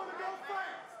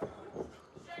 Cobb.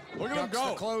 Look at him Ducks go.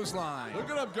 the clothesline. Look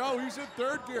at him go. He's in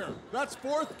third gear. That's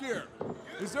fourth gear.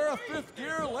 Is there a fifth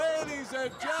gear? Ladies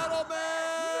and gentlemen,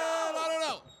 I don't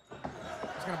know.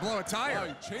 He's going to blow a tire. Oh,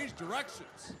 he changed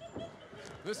directions.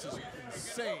 This is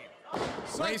insane.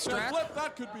 Ray Sunset Strack. flip,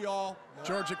 that could be all.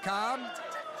 Georgia Cobb.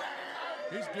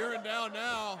 He's gearing down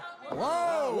now.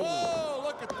 Whoa! Whoa,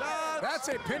 look at that. That's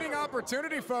a pinning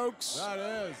opportunity, folks. That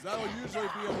is. That'll usually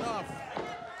be enough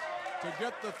to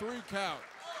get the 3 count.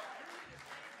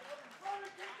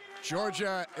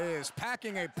 Georgia is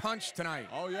packing a punch tonight.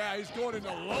 Oh, yeah, he's going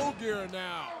into low gear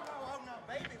now. Oh, no,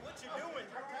 baby, what you doing?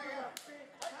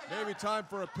 Maybe time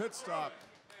for a pit stop.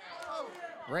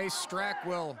 Ray Strack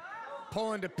will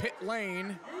pull into pit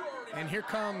lane, and here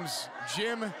comes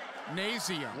Jim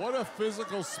Gymnasium. What a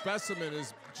physical specimen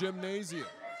is Gymnasium.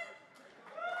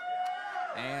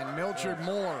 And Mildred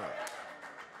Moore.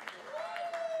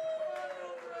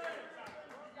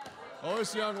 Oh,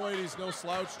 this young lady's no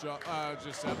slouch,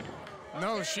 Giuseppe.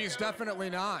 No, she's definitely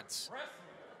not.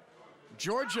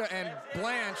 Georgia and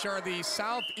Blanche are the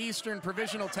Southeastern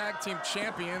Provisional Tag Team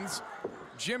Champions.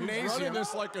 Gymnasium. He's running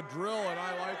this like a drill, and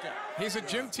I like it. He's a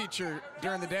gym teacher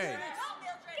during the day.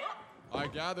 I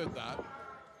gathered that.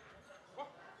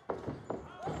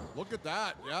 Look at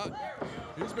that, yeah.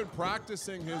 He's been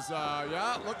practicing his,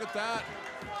 yeah, look at that.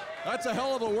 That's a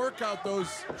hell of a workout,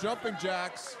 those jumping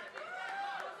jacks.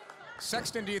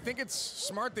 Sexton, do you think it's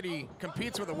smart that he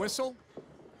competes with a whistle?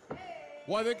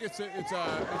 Well, I think it's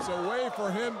a way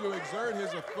for him to exert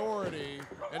his authority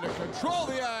and to control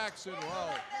the action.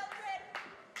 Wow.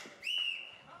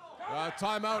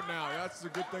 Timeout now. That's the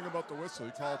good thing about the whistle.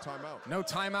 You call a timeout. No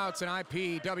timeouts in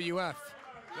IPWF.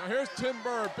 Now here's Tim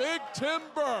Burr, big Tim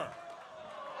Burr.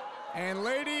 And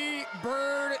Lady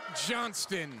Bird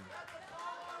Johnston.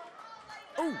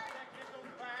 Ooh.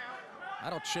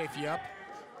 That'll chafe you up.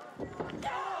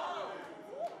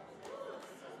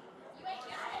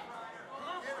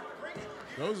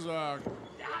 Those oh,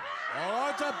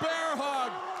 it's a bear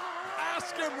hug.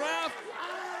 Ask him, ref.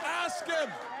 Ask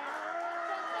him.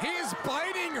 He's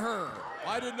biting her.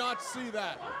 I did not see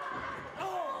that.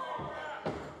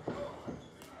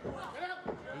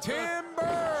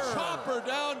 Timber! Chop her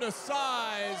down to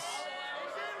size.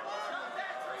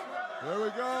 There we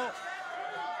go.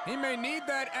 He may need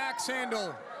that axe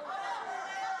handle.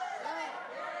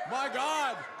 My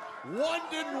God. One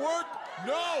didn't work.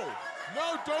 No.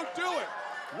 No, don't do it.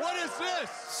 What is this?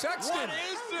 Sexton. What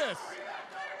is this?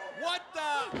 What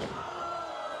the?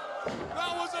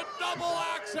 That was a double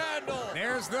axe handle.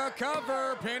 There's the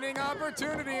cover, pinning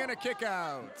opportunity, and a kick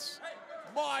out.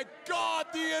 My God,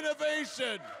 the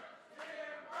innovation.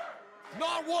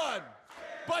 Not one,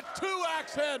 but two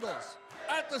axe handles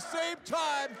at the same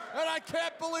time, and I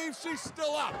can't believe she's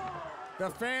still up. The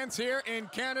fans here in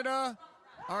Canada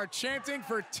are chanting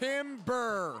for Tim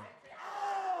Burr.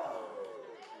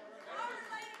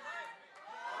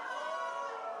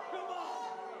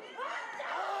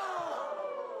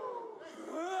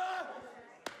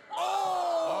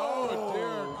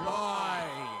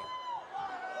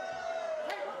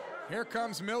 Here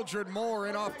comes Mildred Moore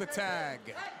in off the tag.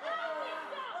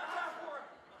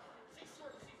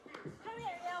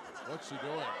 What's she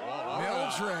doing? Whoa,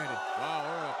 Mildred. Wow,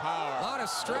 look at the power. A lot of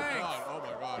strength. Oh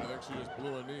my God, I think she just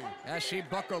blew a knee. As she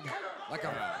buckled like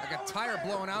a tire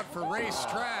blowing out for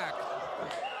racetrack.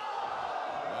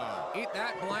 Wow. Eat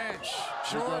that, Blanche.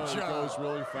 Georgia. It goes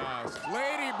really fast.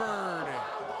 Lady Bird.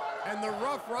 And the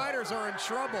Rough Riders are in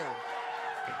trouble.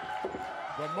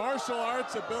 The martial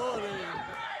arts ability.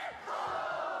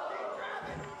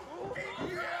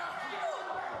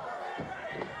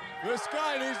 This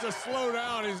guy needs to slow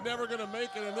down. He's never going to make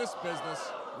it in this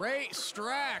business. Ray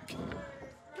Strack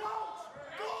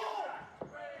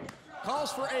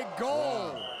calls for a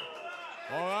goal.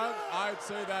 Well, I'd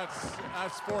say that's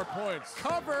 4 points.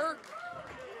 Cover.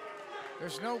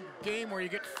 There's no game where you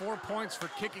get 4 points for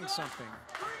kicking something.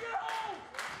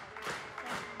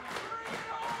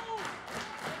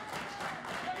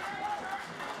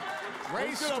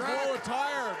 He's going to blow a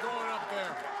tire going up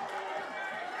there.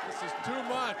 This is too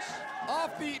much.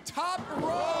 Off the top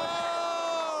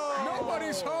rope.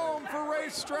 Nobody's home for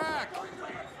Racetrack.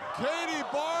 Katie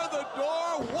bar the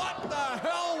door. What the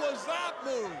hell was that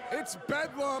move? It's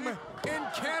Bedlam in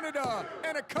Canada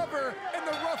and a cover, and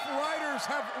the Rough Riders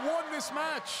have won this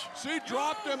match. She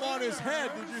dropped him on his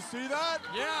head. Did you see that?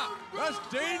 Yeah. That's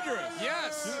dangerous.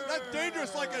 Yes. That's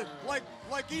dangerous like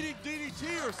eating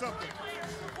DDT or something.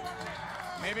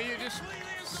 Maybe you just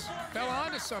fell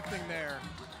onto something there.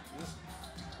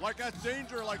 Like that's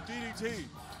danger like DDT.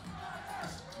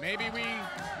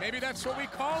 Maybe that's what we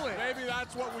call it. Maybe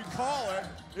that's what we call it,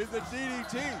 is the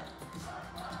DDT.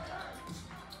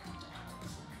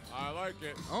 I like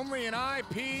it. Only an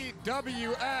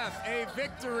IPWF, a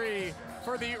victory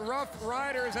for the Rough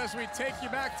Riders as we take you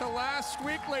back to last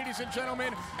week, ladies and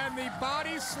gentlemen, and the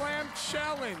Body Slam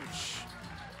Challenge.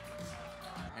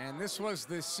 And this was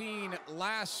the scene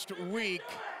last week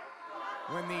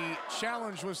when the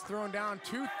challenge was thrown down.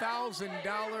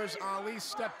 $2,000. Ali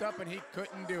stepped up and he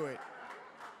couldn't do it.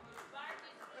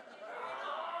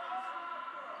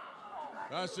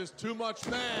 That's just too much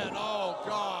man. Oh,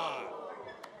 God.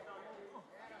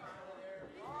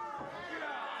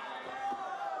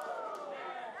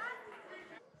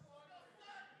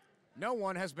 No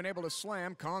one has been able to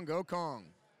slam Congo Kong.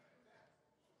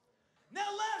 Now,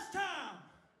 last time,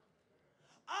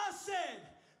 I said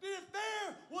that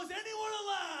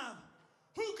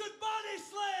body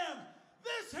slam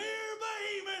this here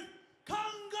behemoth,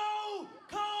 Congo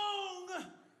Kong.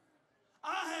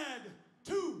 I had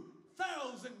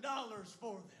 $2,000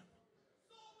 for them.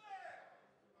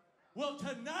 Well,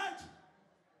 tonight,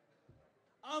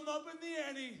 I'm up in the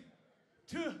ante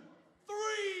to $3,000.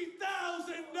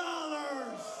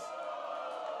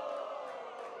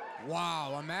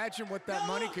 Wow, imagine what that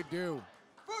money could do.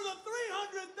 For the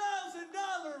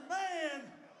 $300,000 man,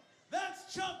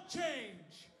 that's chump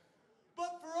change.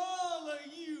 But for all of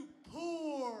you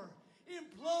poor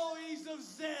employees of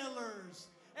Zellers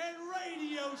and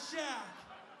Radio Shack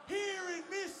here in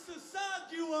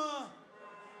Mississauga,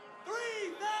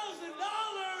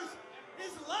 $3,000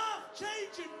 is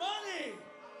life-changing money.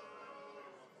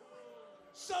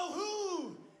 So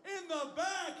who in the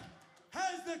back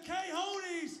has the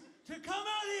cojones to come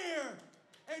out here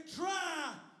and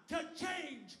try to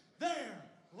change their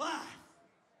life?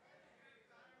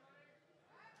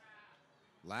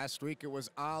 Last week it was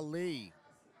Ali.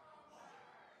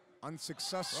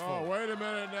 Unsuccessful. Oh, wait a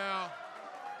minute now.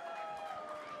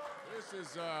 This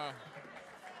is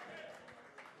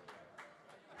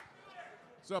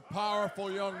it's a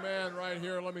powerful young man right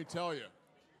here, let me tell you.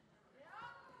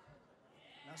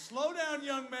 Now slow down,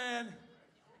 young man.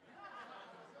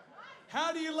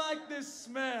 How do you like this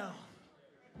smell?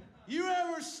 You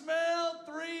ever smelled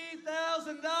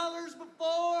 $3,000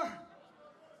 before?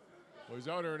 Well, he's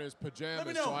out here in his pajamas, Let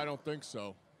me know. so I don't think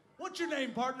so. What's your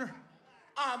name, partner?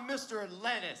 I'm Mr.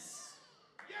 Atlantis.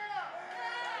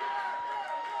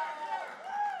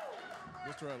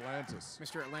 Mr. Atlantis.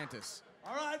 Mr. Atlantis.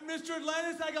 All right, Mr.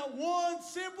 Atlantis, I got one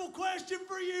simple question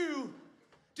for you.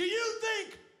 Do you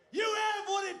think you have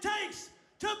what it takes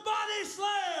to body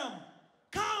slam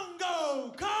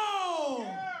Congo Kong?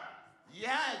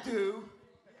 Yeah, I do.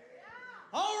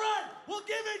 All right, well,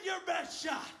 give it your best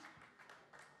shot.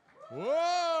 Whoa!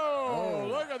 Oh.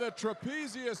 Look at the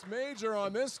trapezius major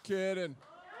on this kid, and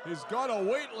he's got a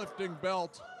weightlifting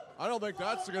belt. I don't think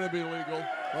that's going to be legal.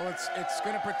 Well, it's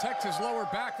going to protect his lower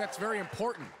back. That's very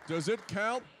important. Does it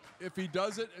count if he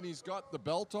does it and he's got the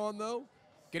belt on, though?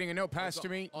 Getting a no pass to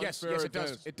me. Yes, Unfair it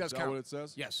does. advantage. It does Is that count. what it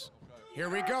says? Yes. Here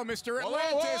we go, Mr. Whoa,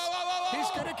 Atlantis. whoa, whoa, whoa, whoa. He's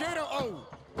going to get him. Oh.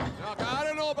 Now, I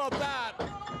don't know about that.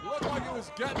 It looked like he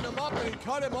was getting him up and he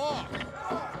cut him off.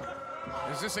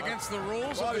 Is this against the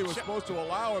rules? I thought he was supposed to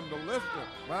allow him to lift him.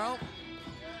 Well,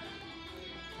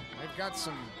 they've got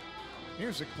some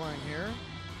music playing here.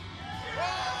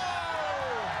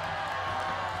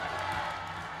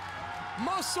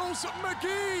 Muscles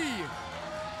McGee.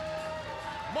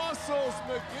 Muscles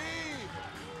McGee.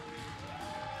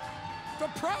 The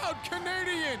proud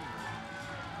Canadian.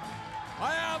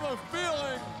 I have a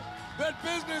feeling that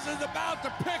business is about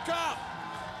to pick up.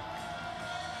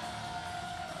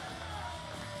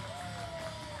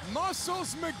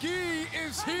 Muscles McGee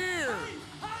is here.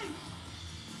 Hey!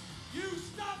 You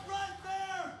stop right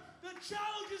there. The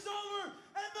challenge is over,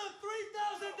 and the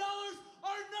 $3,000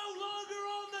 are no longer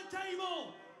on the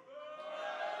table.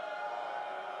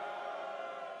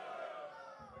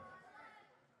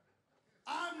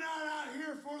 I'm not out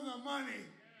here for the money.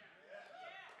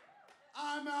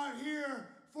 I'm out here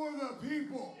for the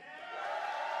people.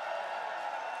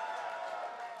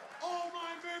 All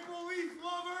my Maple Leaf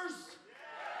lovers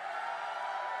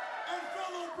and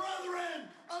fellow brethren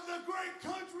of the great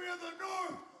country of the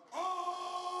North,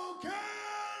 oh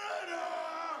Canada!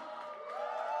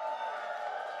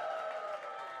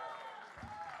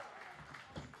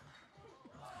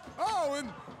 Oh, and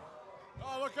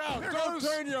look out. There Don't goes-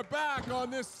 turn your back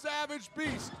on this savage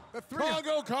beast. the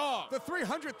Congo Kong. The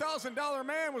 $300,000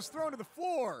 man was thrown to the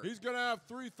floor. He's going to have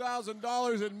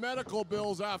 $3,000 in medical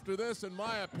bills after this, in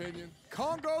my opinion.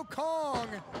 Congo Kong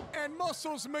and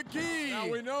Muscles McGee. Now,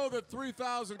 we know that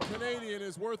 3,000 Canadian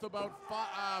is worth about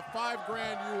 $5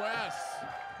 grand US.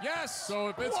 Yes. So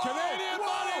if it's Whoa, Canadian whoa,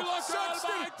 money, look out,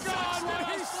 Sexton, my God, Sexton, what a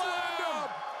he slammed slam! him.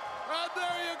 And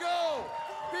there you go.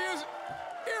 The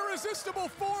irresistible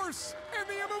force and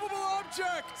the immovable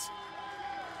object.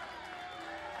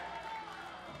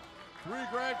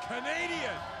 $3 grand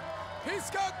Canadian. He's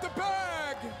got the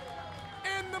bag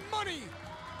and the money.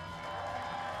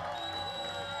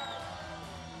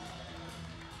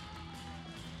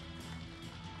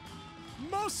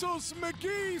 Muscles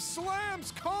McGee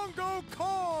slams Congo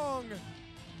Kong.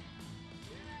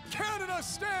 Canada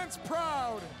stands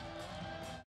proud.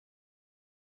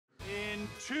 In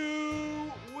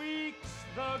 2 weeks,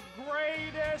 the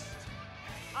greatest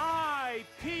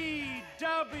IPWF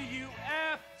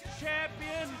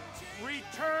champion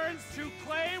returns to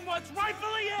claim what's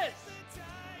rightfully his.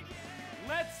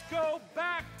 Let's go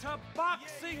back to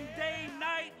Boxing Day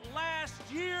night last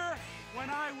year when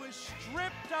I was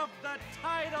stripped of the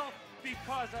title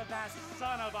because of that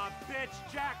son of a bitch,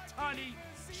 Jack Tunney.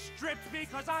 Stripped me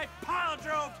because I pile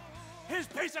drove his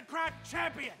piece of crap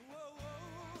champion.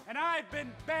 And I've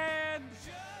been banned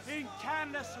in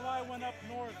Canada, so I went up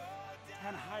north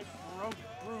and I broke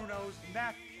Bruno's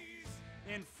neck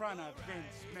in front of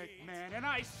Vince McMahon. And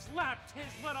I slapped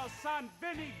his little son,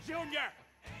 Vinny Jr.,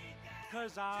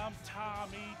 because I'm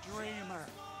Tommy Dreamer.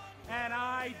 And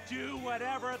I do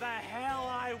whatever the hell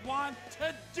I want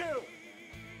to do.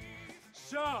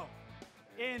 So,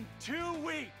 in 2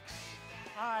 weeks,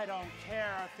 I don't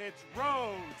care if it's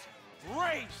Rhodes,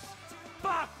 Race,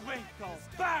 Bockwinkel,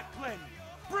 Backlund,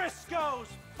 Briscoes,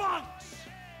 Funks.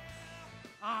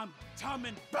 I'm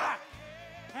coming back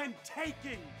and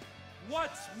taking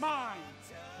what's mine,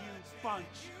 you bunch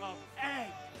of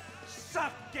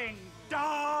egg-sucking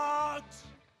dogs!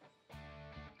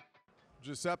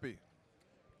 Giuseppe.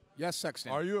 Yes,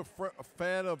 Sexton. Are you a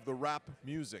fan of the rap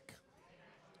music?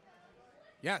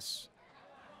 Yes.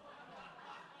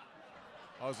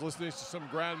 I was listening to some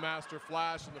Grandmaster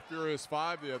Flash and the Furious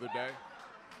 5 the other day.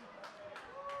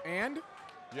 And?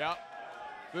 Yeah.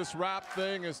 This rap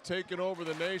thing has taken over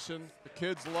the nation. The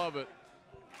kids love it.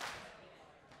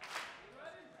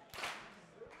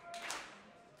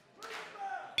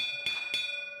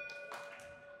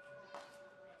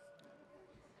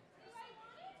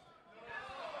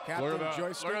 Captain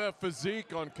Joystick. Look at that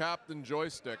physique on Captain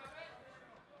Joystick.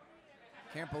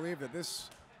 Can't believe that this.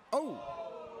 Oh!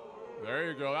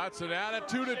 There you go. That's an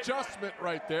attitude adjustment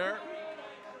right there.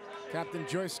 Captain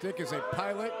Joystick is a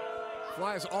pilot,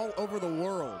 flies all over the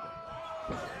world.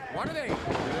 Why do they? You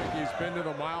think he's been to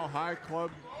the Mile High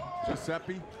Club,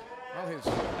 Giuseppe? Well, his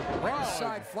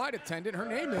ringside flight attendant, her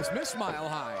name is Miss Mile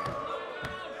High.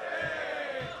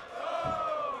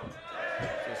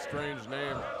 It's a strange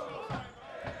name.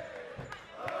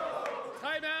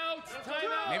 Timeout!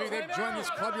 Maybe they've joined this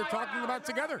club you're talking about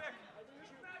together.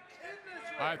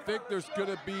 I think there's going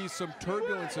to be some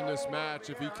turbulence in this match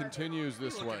if he continues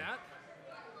this way.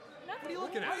 What are you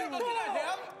looking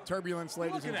at? Turbulence,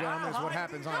 ladies and gentlemen, is what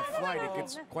happens on a flight. It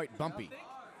gets quite bumpy.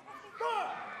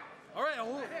 All right,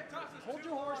 hold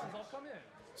your horses. I'll come in.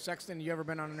 Sexton, you ever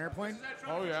been on an airplane?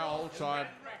 Oh, yeah, all the time.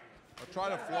 I try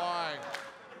to fly.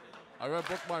 I gotta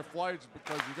book my flights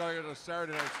because you gotta get a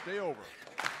Saturday night stay over.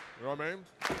 You know what I mean?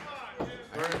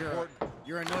 Very important.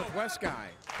 You're a Northwest guy.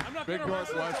 Big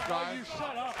Northwest guy. You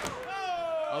shut up.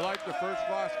 I like the first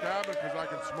class cabin because I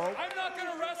can smoke. I'm not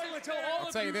going to wrestle until all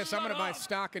I'll tell you this, I'm going to buy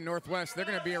stock in Northwest. They're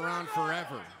going to be around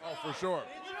forever. Oh, for sure.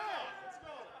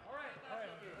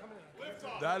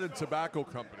 That and tobacco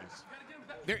companies.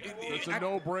 It's a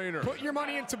no-brainer. Put your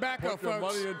money in tobacco, Put your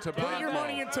folks. money in tobacco. Put your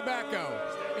money in tobacco.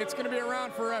 It's going to be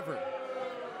around forever.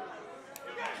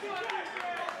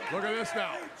 Look at this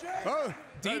now. Oh,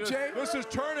 DJ. This is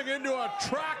turning into a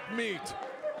track meet.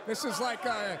 This is like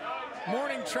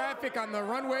morning traffic on the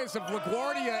runways of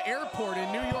LaGuardia Airport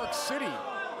in New York City.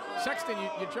 Sexton,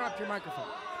 you dropped your microphone.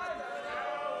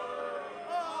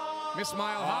 Miss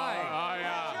Mile High.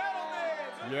 Yeah.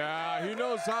 Yeah, he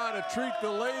knows how to treat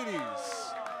the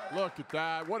ladies. Look at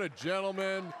that. What a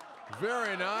gentleman.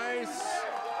 Very nice.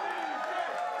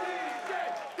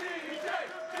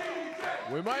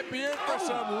 We might be in for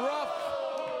some rough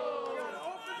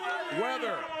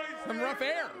weather. Some rough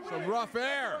air. Some rough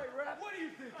air.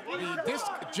 The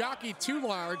disc jockey Too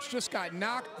Large just got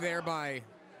knocked there by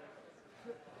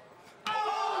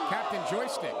Captain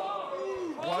Joystick.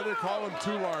 Why do they call him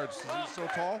Too Large? Is he so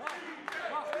tall?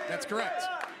 That's correct.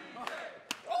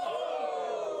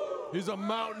 He's a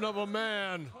mountain of a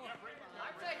man.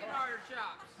 I'm taking harder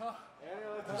shots.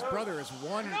 His brother is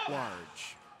one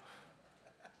large.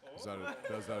 Is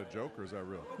that a joke or is that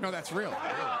real? No, that's real.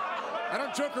 I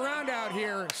don't joke around out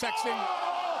here, Sexton.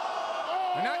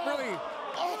 We're not really,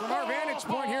 from our vantage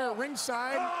point here at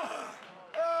ringside.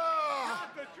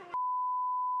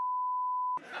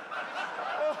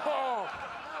 Oh,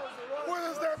 what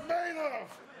is that made of?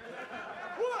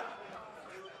 What?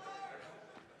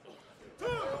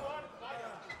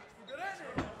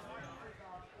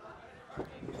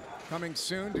 Coming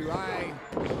soon to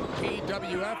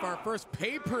IPWF, our first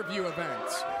pay-per-view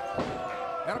event.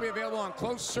 That'll be available on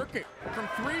closed circuit from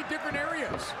 3 different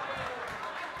areas.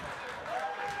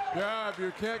 Yeah, if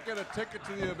you can't get a ticket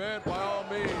to the event, by all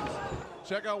means,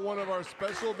 check out one of our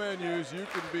special venues. You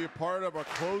can be a part of a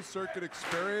closed circuit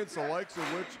experience, the likes of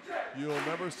which you'll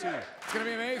never see. It's gonna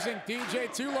be amazing. DJ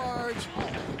Too Large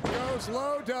goes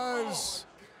low, does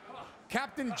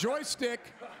Captain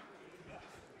Joystick.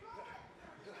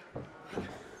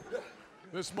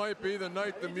 This might be the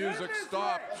night the music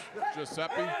stopped,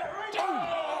 Giuseppe.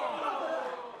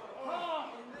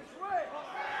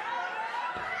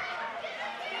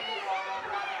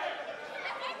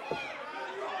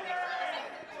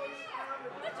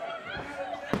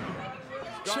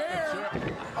 Chair.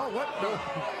 Oh, what? No.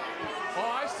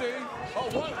 Oh, I see. Oh,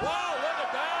 what? Wow, look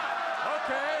at that.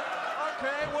 Okay.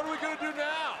 What are we going to do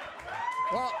now?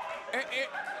 Well,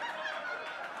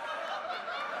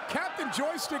 Captain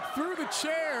Joystick threw the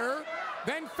chair,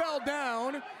 then fell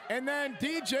down, and then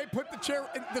DJ put the chair.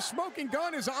 The smoking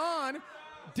gun is on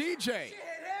DJ.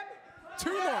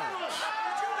 Too large.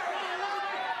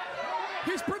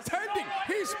 He's pretending.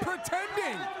 He's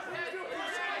pretending.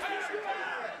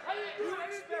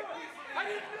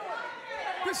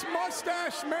 This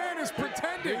mustache man is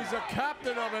pretending. He's a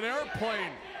captain of an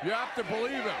airplane. You have to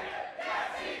believe him.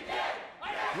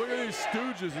 Look at these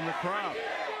stooges in the crowd.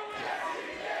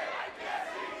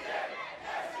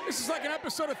 This is like an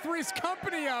episode of Three's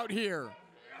Company out here.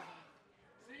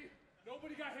 See?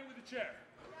 Nobody got hit with a chair.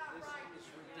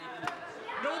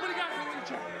 Nobody got hit with a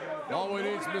chair. All we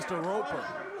need is Mr. Roper.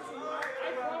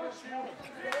 I promise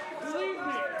you. Believe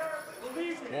me.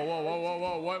 Believe me.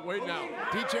 Whoa, wait now.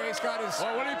 DJ's got his...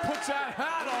 Well, when he puts that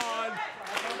hat on...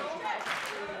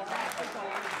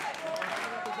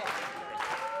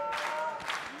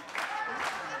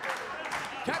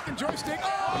 Captain Joystick.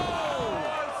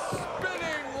 Oh!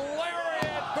 Spinning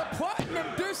lariat. The platinum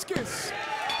discus.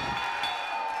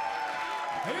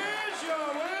 Here's your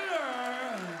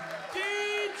winner,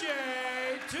 DJ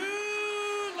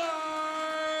Too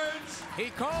Large. He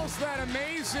calls that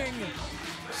amazing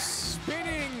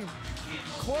spinning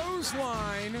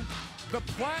clothesline the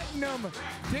platinum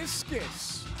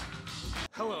discus.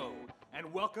 Hello,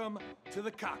 and welcome to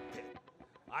the cockpit.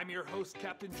 I'm your host,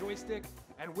 Captain Joystick,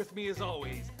 and with me, as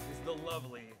always, is the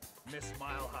lovely Miss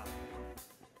Mile High.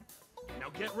 Now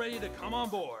get ready to come on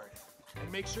board,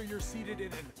 and make sure you're seated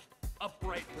in an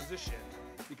upright position,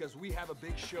 because we have a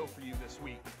big show for you this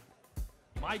week.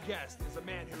 My guest is a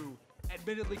man who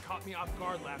admittedly caught me off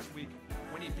guard last week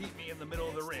when he beat me in the middle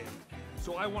of the ring.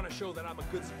 So I want to show that I'm a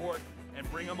good sport and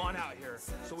bring him on out here.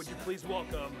 So would you please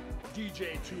welcome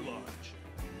DJ Too Large.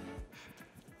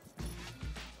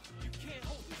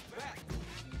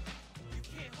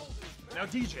 Now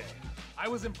DJ, I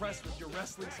was impressed with your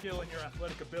wrestling skill and your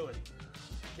athletic ability.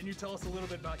 Can you tell us a little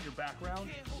bit about your background?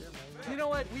 You know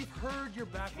what, we've heard your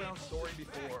background story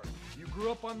before. You grew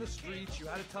up on the streets, you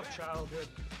had a tough childhood,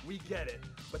 we get it.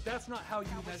 But that's not how you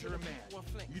measure a man.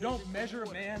 You don't measure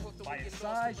a man by his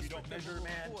size, you don't measure a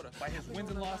man by his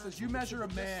wins and losses, you measure a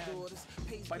man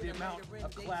by the amount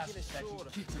of class that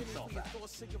he keeps himself at.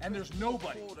 And there's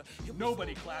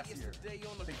nobody classier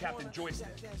than Captain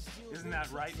Joystick. Isn't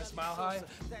that right, Miss Mile High?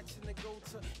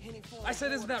 I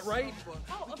said, isn't that right?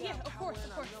 Oh, yeah, of course.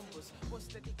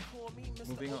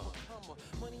 Moving on.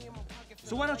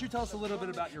 So why don't you tell us a little bit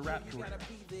about your rap career?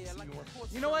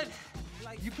 You know what?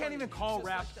 You can't even call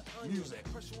rap music.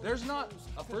 There's not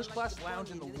a first-class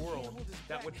lounge in the world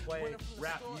that would play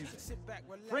rap music.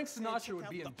 Frank Sinatra would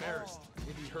be embarrassed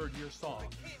if he heard your song.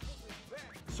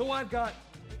 So I've got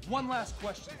one last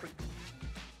question for you.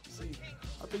 See,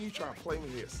 I think you trying to play me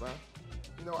here, son.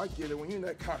 You know, I get it. When you're in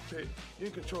that cockpit, you're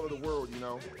in control of the world, you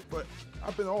know. But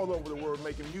I've been all over the world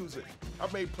making music.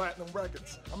 I've made platinum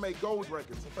records. I made gold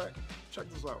records. In fact, check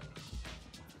this out.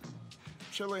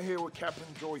 Chilling here with Captain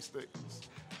Joystick,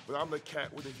 but I'm the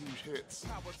cat with the huge hits.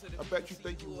 I bet you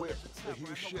think you whip the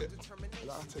huge shit,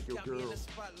 but I'll take your girl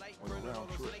on a round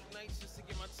trip.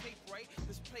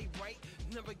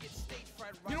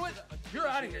 You know what? You're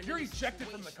out of here. You're ejected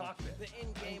from the cockpit. I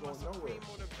ain't going nowhere.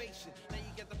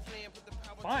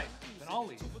 Fine, then I'll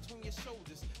leave.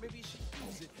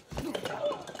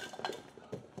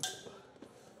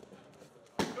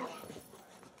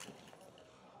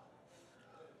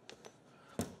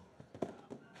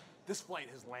 This flight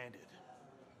has landed.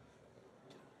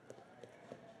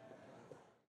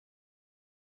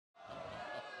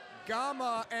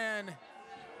 Gama and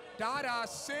Dada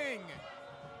Singh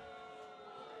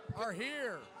are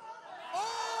here.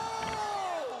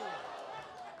 Oh!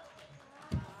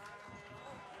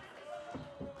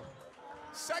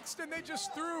 Sexton, they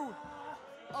just threw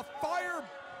a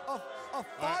fireball.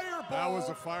 That was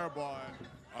a fireball.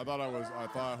 I thought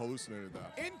I hallucinated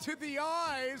that. Into the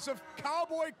eyes of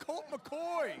Cowboy Colt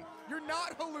McCoy. You're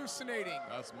not hallucinating.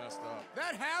 That's messed up.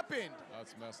 That happened.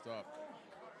 That's messed up.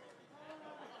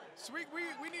 So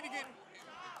we need to get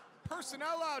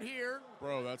personnel out here.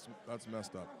 Bro, that's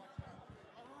messed up.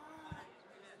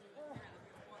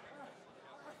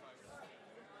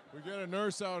 We We get a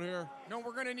nurse out here. No,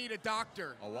 we're gonna need a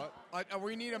doctor. A what?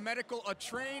 We need a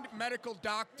trained medical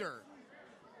doctor.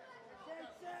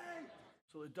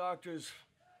 So the doctors,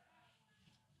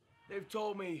 they've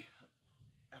told me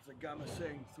after Gama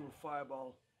Singh threw a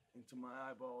fireball into my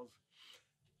eyeballs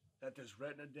that there's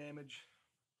retina damage,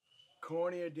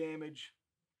 cornea damage,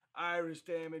 iris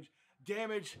damage,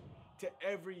 damage to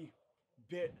every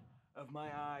bit of my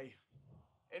eye.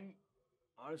 And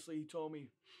honestly, he told me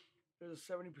there's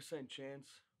a 70% chance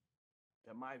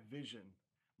that my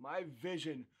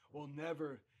vision will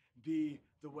never be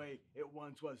the way it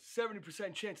once was.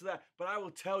 70% chance of that, but I will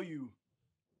tell you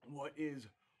what is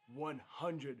 100%.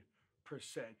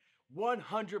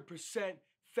 100%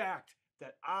 fact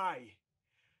that I,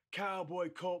 Cowboy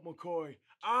Colt McCoy,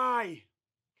 I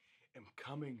am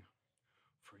coming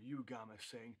for you, Gama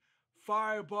Singh.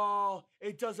 Fireball,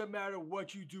 it doesn't matter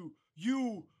what you do.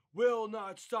 You will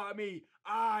not stop me.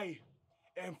 I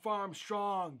am Farm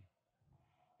Strong,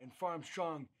 and Farm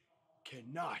Strong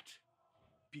cannot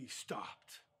be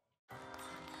stopped. All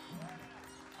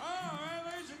right,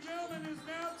 ladies and gentlemen, it's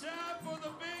now time for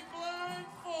the big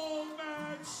blindfold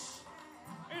match.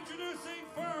 Introducing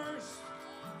first,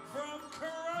 from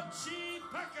Karachi,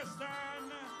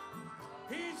 Pakistan,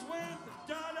 he's with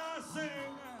Dada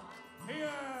Singh. He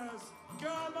has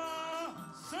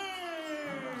Gama Singh.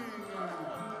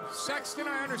 Sexton,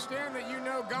 I understand that you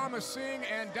know Gama Singh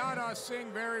and Dada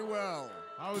Singh very well.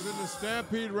 I was in the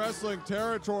Stampede Wrestling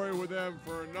territory with them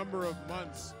for a number of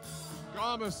months.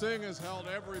 Gama Singh has held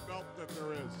every belt that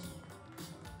there is.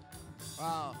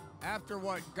 Wow. After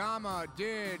what Gama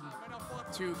did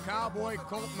to Cowboy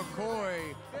Colt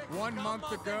McCoy 1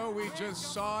 month ago, we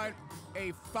just saw it.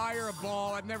 A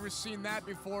fireball. I've never seen that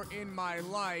before in my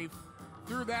life.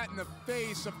 Threw that in the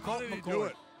face of Colt McCoy. How did he do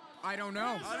it? I don't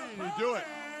know. How did he do it?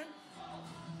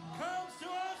 Comes to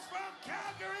us from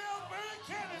Calgary, Alberta,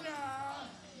 Canada.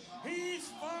 He's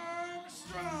Farm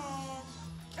Strong,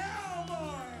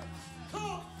 Cowboy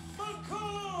Colt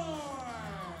McCoy.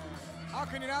 How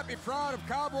can you not be proud of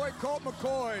Cowboy Colt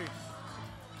McCoy?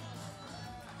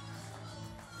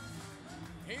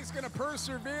 He's going to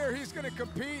persevere. He's going to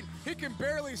compete. He can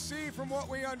barely see from what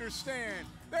we understand.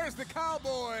 There's the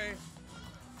Cowboy,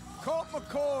 Colt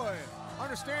McCoy.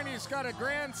 Understand he's got a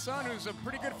grandson who's a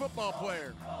pretty good football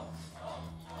player.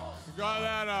 You got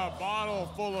that bottle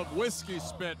full of whiskey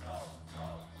spit.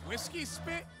 Whiskey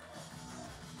spit?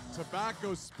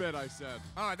 Tobacco spit, I said.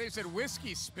 Oh, they said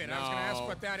whiskey spit. I was going to ask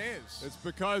what that is. It's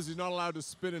because he's not allowed to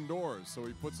spit indoors, so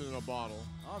he puts it in a bottle.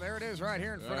 Oh, there it is right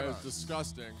here in front of us. It's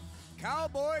disgusting.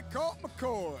 Cowboy Colt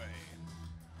McCoy.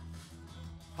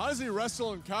 How does he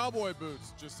wrestle in cowboy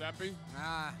boots, Giuseppe?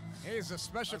 He's a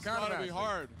special That's kind of gotta athlete. be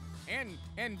hard.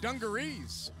 And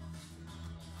dungarees.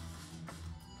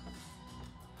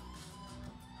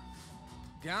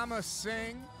 Gama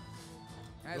Singh.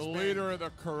 The leader of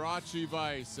the Karachi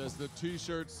Vice, as the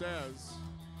t-shirt says.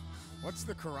 What's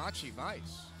the Karachi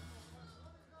Vice?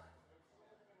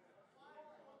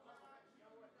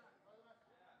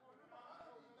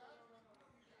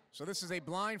 So this is a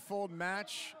blindfold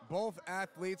match. Both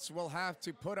athletes will have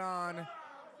to put on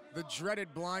the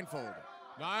dreaded blindfold.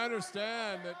 Now I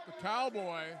understand that the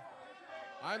Cowboy,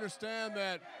 I understand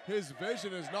that his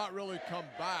vision has not really come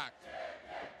back.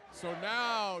 So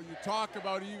now you talk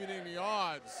about evening the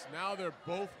odds. Now they're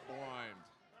both blind.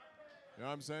 You know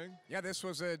what I'm saying? Yeah, this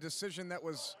was a decision that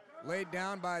was laid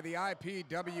down by the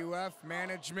IPWF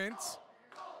management.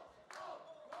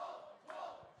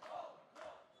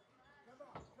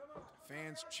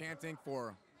 Fans chanting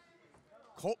for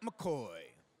Colt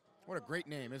McCoy. What a great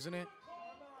name, isn't it?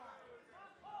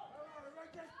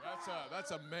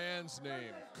 That's a man's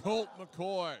name. Colt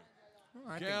McCoy.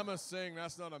 I Gama Singh,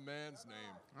 that's not a man's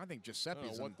name. I think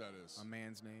Giuseppe's what that is. A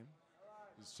man's name.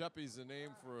 Giuseppe's the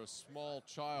name for a small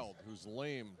child who's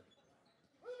lame.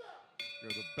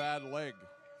 With a bad leg.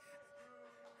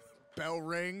 Bell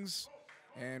rings,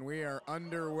 and we are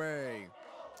underway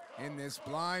in this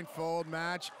blindfold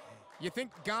match. You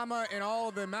think Gama, in all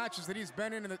of the matches that he's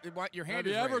been in, what your hand Have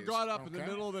is you ever raised? got up in the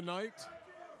middle of the night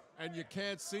and you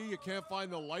can't see, you can't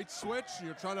find the light switch, and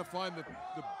you're trying to find the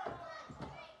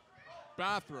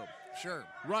bathroom? Sure.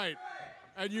 Right.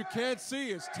 And you can't see.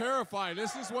 It's terrifying.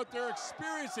 This is what they're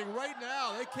experiencing right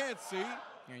now. They can't see.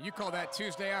 Yeah, you call that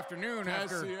Tuesday afternoon Can't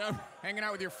after see hanging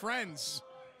out with your friends.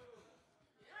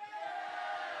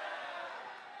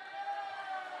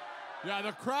 Yeah,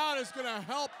 the crowd is going to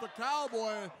help the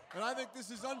Cowboy, and I think this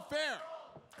is unfair.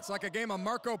 It's like a game of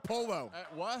Marco Polo.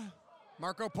 What?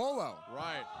 Marco Polo.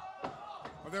 Right.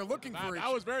 Well, they're looking for each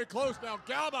That was very close now.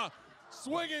 Gama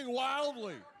swinging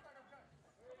wildly.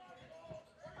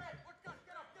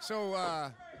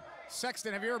 So,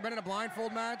 Sexton, have you ever been in a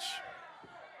blindfold match?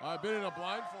 I've been in a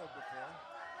blindfold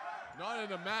before. Not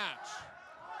in a match.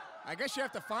 I guess you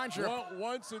have to find your...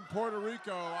 Once in Puerto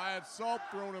Rico, I had salt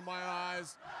thrown in my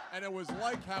eyes, and it was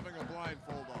like having a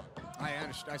blindfold on. I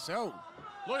understand. So,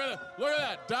 look at it. Look at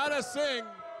that. Dada Singh,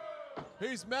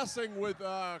 he's messing with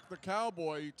the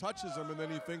cowboy. He touches him, and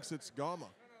then he thinks it's Gama.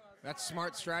 That's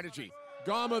smart strategy.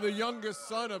 Gama, the youngest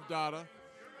son of Dada.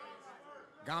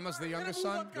 Gama's the youngest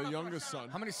son? The youngest son.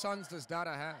 How many sons does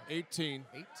Dada have? 18.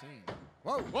 18.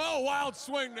 Whoa. Whoa, wild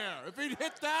swing there. If he'd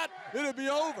hit that, it'd be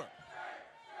over.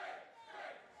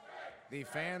 The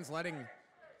fans letting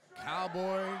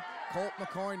Cowboy Colt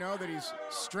McCoy know that he's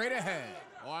straight ahead.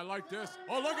 Oh, I like this.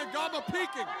 Oh, look at Gama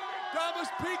peeking. Gama's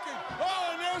peeking. Oh,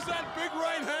 and there's that big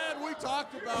right hand we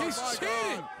talked about. He's My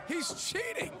cheating. God. He's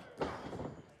cheating.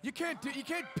 You can't peek.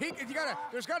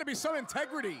 There's got to be some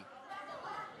integrity.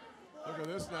 Look at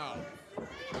this now.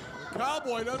 The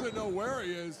Cowboy doesn't know where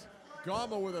he is.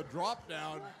 Gama with a drop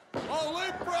down. Oh,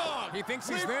 leapfrog! He thinks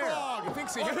he's leapfrog. there. He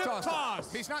thinks he hip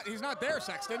tossed him. He's not there,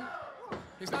 Sexton.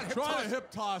 He's not trying to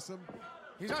hip toss him.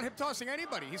 He's not hip tossing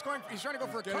anybody. He's trying to go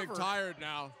for a cover. Getting tired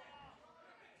now.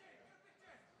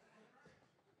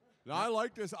 Now I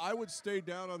like this. I would stay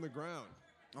down on the ground.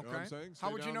 Okay. You know what I'm saying?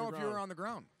 How would you know if you were on the the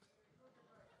ground?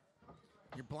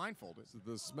 You're blindfolded. It's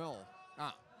the smell.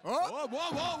 Ah. Oh. Whoa,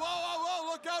 whoa, whoa, whoa,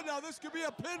 whoa, look out now. This could be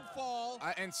a pinfall.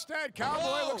 Instead,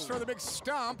 Cowboy looks for the big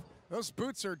stomp. Those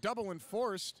boots are double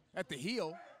enforced at the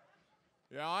heel.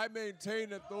 Yeah, I maintain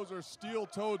that those are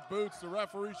steel-toed boots. The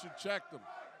referee should check them.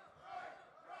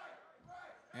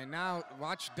 And now,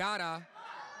 watch Dada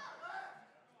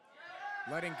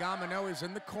letting Gama know he's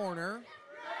in the corner.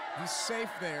 He's safe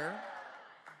there.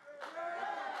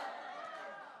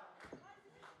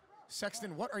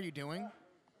 Sexton, what are you doing?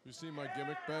 You see my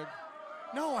gimmick bag?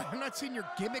 No, I'm not seeing your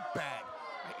gimmick bag.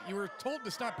 You were told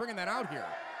to stop bringing that out here.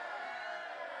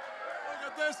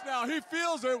 Look at this now. He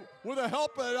feels it with a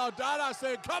help. Dada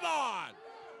saying, come on.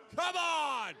 Come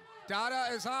on.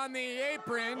 Dada is on the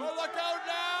apron. Oh, look out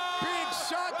now. Big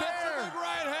shot there. That's a big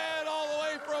right hand all the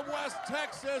way from West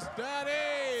Texas,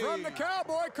 Daddy. From the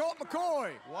Cowboy, Colt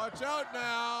McCoy. Watch out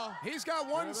now. He's got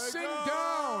one sing go.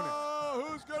 down.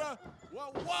 Who's going to?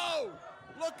 Whoa.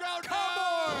 Look out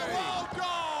Cowboy. now. Oh,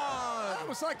 God. That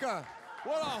was like a...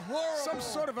 What a horrible... Some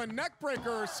sort of a neck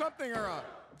breaker or something, or a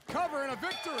cover and a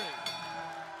victory.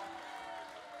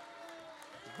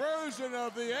 Version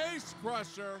of the Ace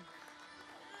Crusher.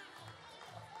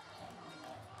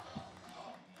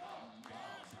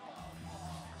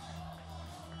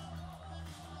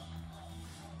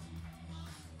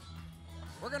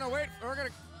 We're gonna wait. We're gonna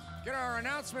get our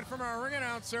announcement from our ring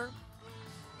announcer,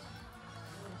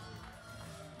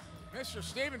 Mr.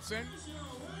 Stevenson.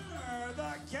 Winner,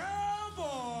 the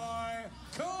Cowboy,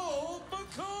 Colt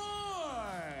McCoy.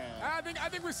 I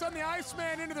think we send the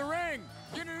Iceman into the ring.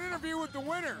 Get an interview with the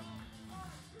winner.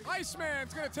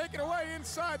 Iceman's gonna take it away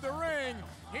inside the ring.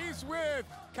 He's with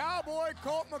Cowboy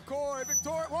Colt McCoy.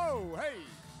 Whoa, hey.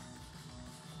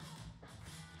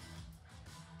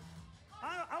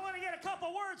 I want to get a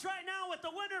couple words right now with the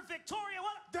winner, Victoria.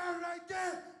 That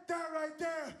right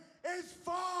there is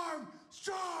Farm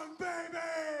Strong,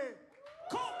 baby!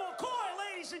 Colt McCoy,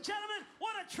 ladies and gentlemen,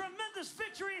 what a tremendous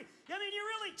victory. I mean, you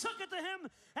really took it to him,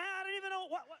 and I don't even know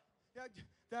what. Yeah,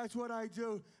 that's what I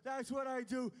do. That's what I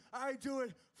do. I do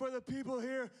it for the people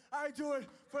here. I do it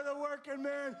for the working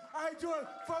man. I do it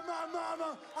for my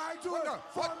mama. I do it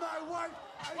for my wife.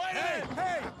 Hey,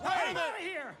 I'm out of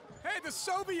here. Hey, the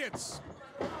Soviets.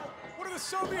 What are the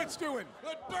Soviets doing?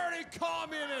 The dirty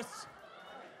communists.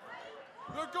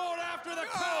 They're going after the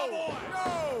Cowboy.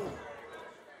 No.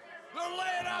 They're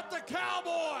laying out the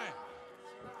Cowboy.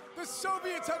 The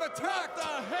Soviets have attacked. What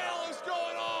the hell is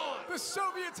going on? The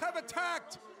Soviets have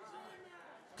attacked.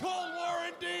 Cold War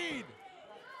indeed.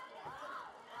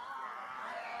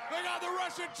 They got the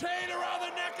Russian chain around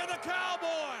the neck of the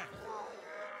Cowboy.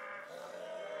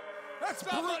 That's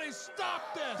Somebody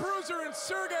stop this. Bruiser and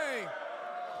Sergey.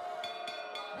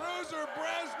 Bruiser,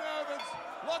 Brezhnev,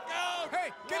 look out. Hey,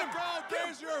 get him. Look out.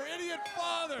 There's your idiot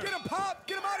father. Get him, Pop.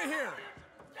 Get him out of here.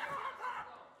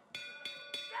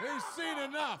 He's seen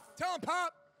enough. Tell him,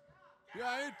 Pop.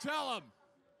 Yeah, you tell him.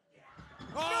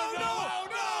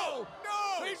 Oh, no.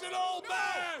 He's an old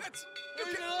man.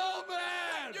 He's an old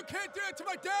man. You can't do it to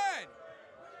my dad.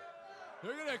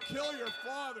 You're going to kill your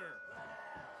father.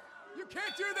 You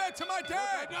can't do that to my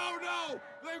dad. No.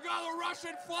 They've got a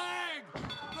Russian flag.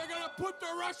 They're going to put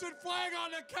the Russian flag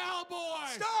on the Cowboy.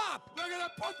 Stop. They're going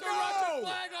to put the Russian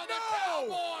flag on the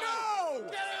Cowboy. No.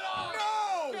 Get it off.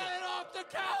 No. Get it off the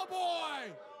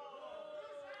Cowboy.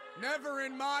 Never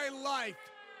in my life.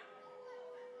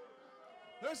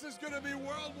 This is going to be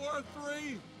World War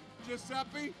III,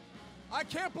 Giuseppe. I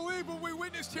can't believe what we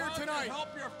witnessed here tonight.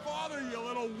 Help your father, you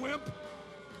little wimp.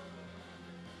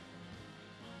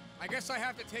 I guess I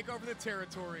have to take over the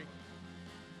territory.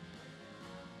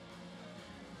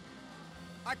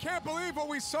 I can't believe what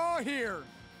we saw here.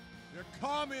 You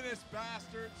communist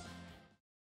bastards.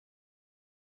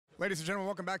 Ladies and gentlemen,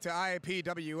 welcome back to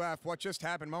IAPWF. What just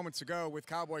happened moments ago with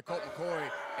Cowboy Colt McCoy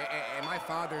and my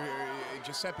father,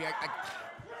 Giuseppe,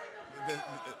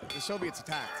 the Soviets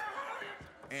attacked,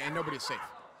 and nobody's safe.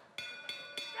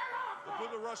 They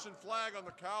put the Russian flag on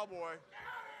the cowboy.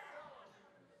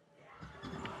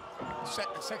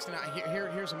 Sexton,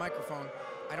 here's a microphone.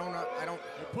 I don't know.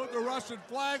 They put the Russian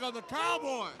flag on the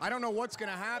cowboy. I don't know what's going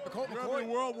to happen. Colt McCoy.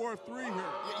 World War III here.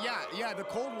 Yeah. The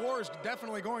Cold War is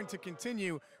definitely going to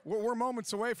continue. We're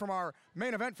moments away from our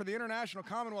main event for the International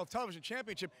Commonwealth Television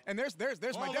Championship, and there's my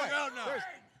dad. Look out now.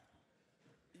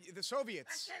 The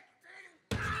Soviets.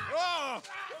 Oh!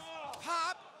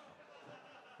 Pop!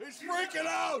 He's freaking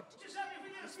out! He's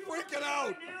freaking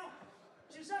out!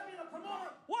 Giuseppe, the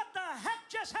promoter, what the heck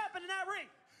just happened in that ring?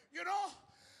 You know,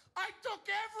 I took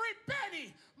every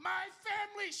penny my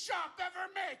family shop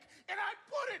ever make, and I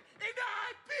put it in the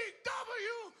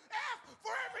IPWF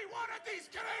for every one of these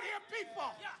Canadian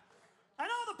people. Yeah. I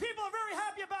know the people are very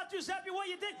happy about Giuseppe, what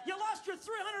you did. You lost your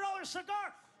 $300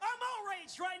 cigar. I'm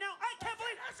outraged right now. I can't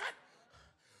believe it. Listen,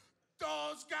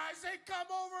 those guys, they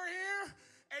come over here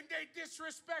and they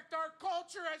disrespect our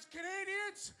culture as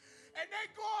Canadians, and they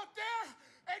go out there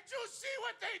and you see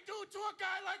what they do to a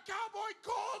guy like Cowboy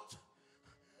Colt.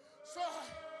 So,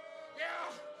 yeah,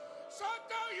 so I'll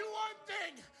tell you one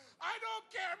thing. I don't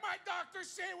care. My doctors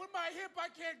say with my hip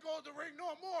I can't go to the ring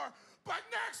no more. But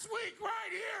next week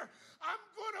right here, I'm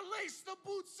going to lace the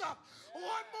boots up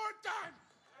one more time.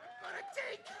 I'm going to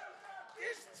take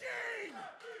this chain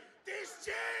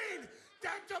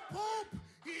that the Pope,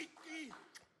 he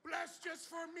blessed just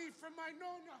for me from my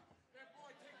nonna.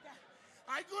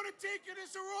 I'm gonna take it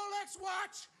as a Rolex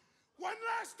watch one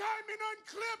last time in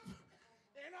unclip,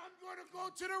 and I'm gonna go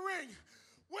to the ring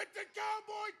with the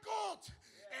Cowboy Colt,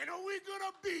 and are we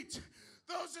gonna beat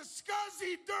those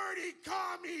scuzzy, dirty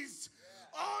commies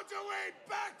all the way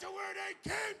back to where they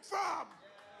came from?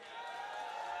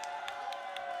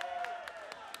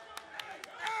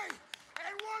 Hey,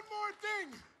 and one more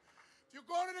thing. If you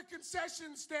go to the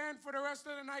concession stand for the rest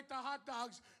of the night, the hot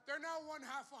dogs, they're now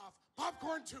 1/2 off.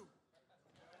 Popcorn too.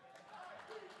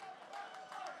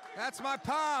 That's my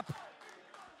pop.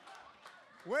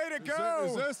 Way to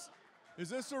go. Is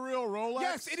this a real Rolex?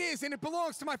 Yes, it is, and it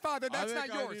belongs to my father. That's not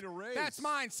yours. I need a raise. That's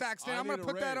mine, Saxton. I'm going to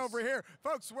put that over here.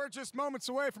 Folks, we're just moments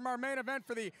away from our main event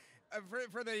for the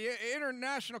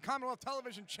International Commonwealth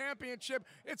Television Championship.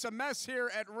 It's a mess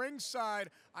here at ringside.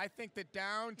 I think that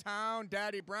downtown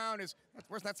Daddy Brown is...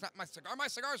 That's not my cigar. My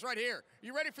cigar's right here.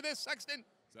 You ready for this, Sexton?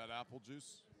 Is that apple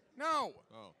juice? No.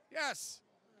 Oh. Yes.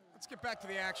 Let's get back to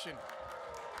the action.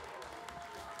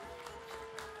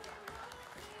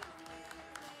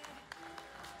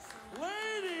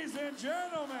 Ladies and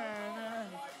gentlemen,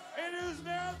 it is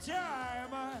now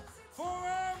time for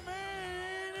our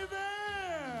main event.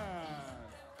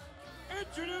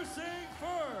 Introducing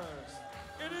first,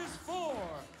 it is for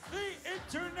the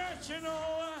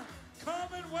International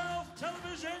Commonwealth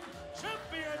Television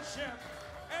Championship,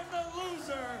 and the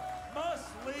loser must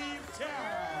leave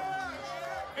town.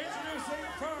 Introducing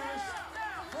first,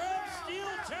 from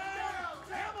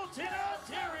Steeltown, Hamilton,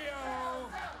 Ontario,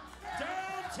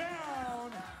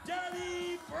 Downtown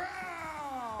Daddy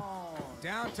Brown.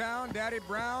 Downtown Daddy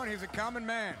Brown, he's a common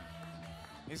man.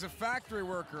 He's a factory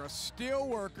worker, a steel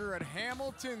worker at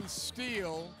Hamilton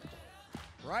Steel,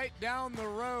 right down the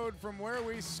road from where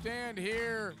we stand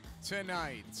here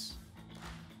tonight.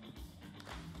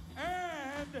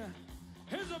 And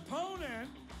his opponent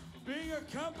being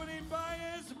accompanied by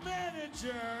his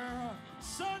manager,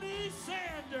 Sonny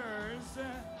Sanders,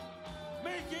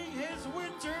 making his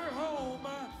winter home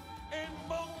in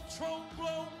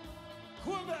Mont-Tremblant,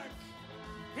 Quebec.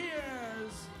 He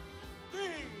is the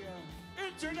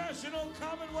International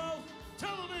Commonwealth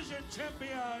Television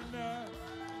Champion,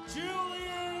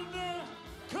 Julian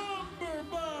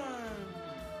Cumberbund.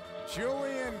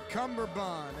 Julian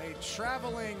Cumberbund, a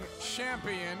traveling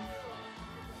champion,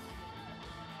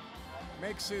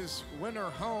 makes his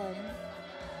winter home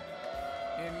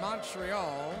in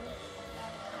Montreal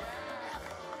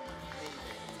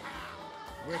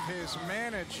with his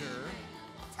manager,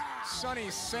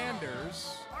 Sonny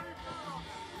Sanders,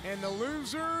 and the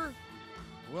loser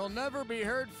will never be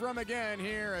heard from again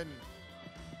here in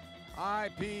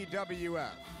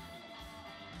IPWF.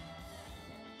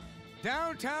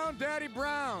 Downtown Daddy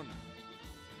Brown.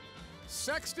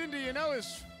 Sexton, do you know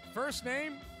his first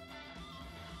name?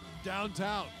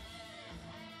 Downtown.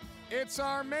 It's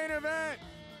our main event.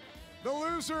 The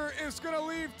loser is going to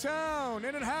leave town,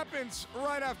 and it happens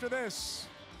right after this.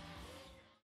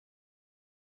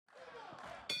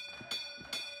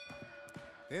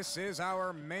 This is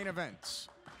our main event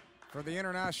for the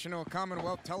International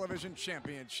Commonwealth Television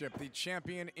Championship. The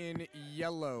champion in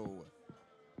yellow,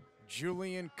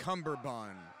 Julian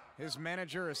Cumberbund. His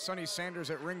manager is Sonny Sanders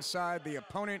at ringside. The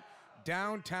opponent,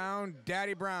 Downtown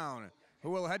Daddy Brown, who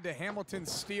will head to Hamilton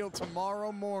Steel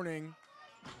tomorrow morning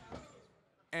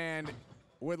and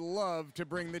would love to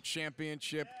bring the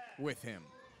championship with him.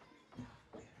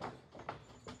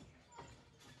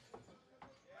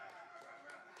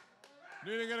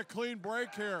 Need to get a clean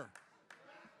break here.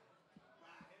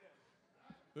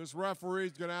 This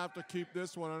referee's gonna have to keep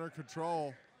this one under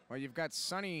control. Well, you've got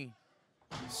Sonny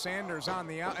Sanders on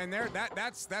the out, and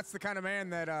that's the kind of man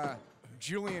that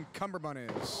Julian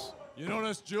Cumberbund is. You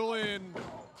notice Julian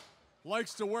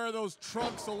likes to wear those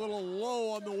trunks a little low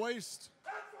on the waist.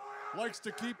 Likes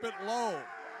to keep it low.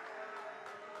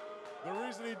 The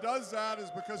reason he does that is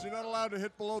because you're not allowed to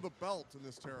hit below the belt in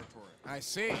this territory. I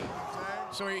see.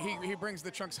 So he brings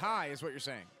the trunks high, is what you're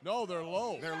saying? No, they're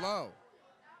low. They're low.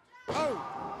 Oh!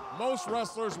 Most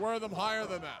wrestlers wear them higher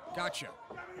than that. Gotcha.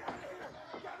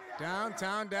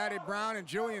 Downtown Daddy Brown, and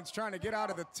Julian's trying to get out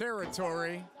of the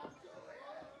territory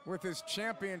with his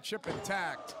championship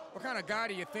intact. What kind of guy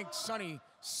do you think Sonny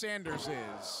Sanders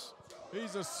is?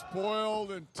 He's a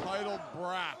spoiled, entitled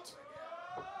brat.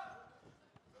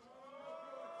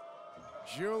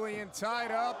 Julian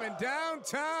tied up, and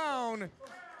Downtown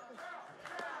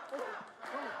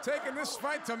taking this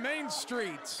fight to Main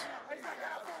Street.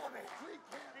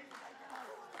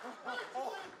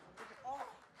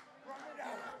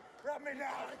 Rub me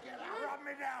down. Rub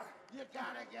me down. You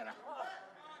gotta get him.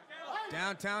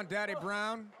 Downtown Daddy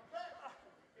Brown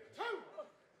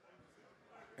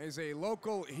is a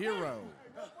local hero.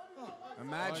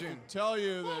 Imagine. I can tell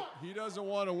you that he doesn't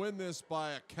want to win this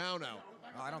by a countout.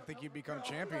 I don't think he'd become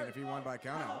champion if he won by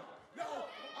countout. No,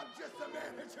 I'm just a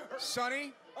manager.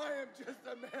 Sonny? I am just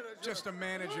a manager. Just a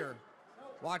manager.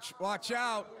 Watch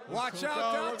out. Watch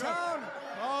out, Downtown.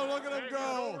 Oh, look at him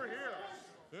go.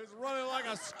 He's running like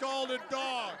a scalded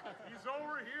dog. He's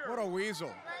over here. What a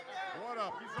weasel. What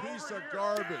a piece of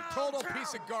garbage. Total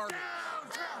piece of garbage.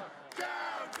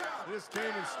 He just came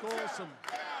and stole some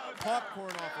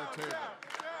popcorn off our table.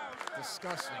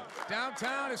 Disgusting.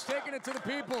 Downtown is taking it to the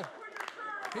people.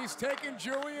 He's taking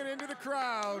Julian into the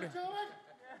crowd.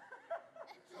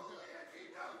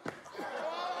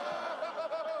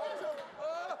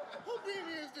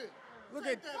 Look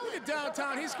at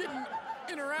Downtown. He's getting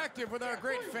interactive with our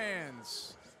great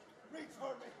fans.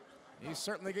 You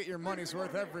certainly get your money's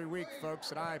worth every week,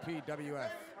 folks, at IPWF. You can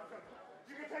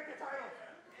take the title.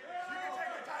 You can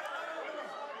take the title.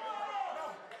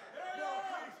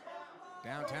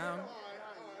 Downtown.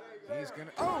 He's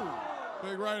gonna. Oh!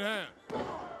 Big right hand.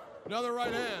 Another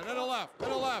right hand, and a left,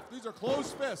 and a left. These are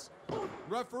closed fists.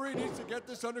 Referee needs to get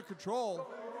this under control.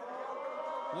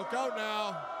 Look out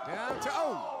now. Downtown.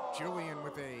 Oh! Julian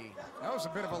with that was a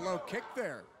bit of a low kick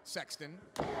there, Sexton.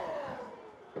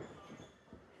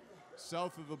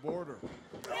 South of the border.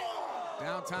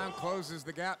 Downtown closes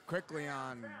the gap quickly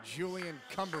on Julian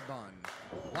Cumberbund.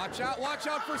 Watch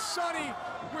out for Sonny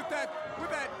with that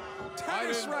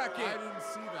tennis racket. I didn't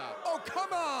see that. Oh,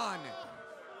 come on.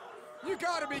 You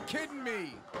gotta be kidding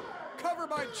me. Covered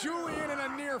by Julian in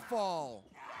a near fall.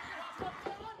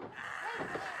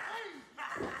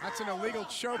 That's an illegal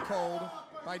chokehold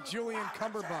by Julian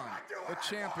Cumberbund, the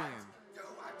champion.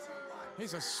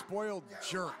 He's a spoiled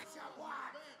jerk.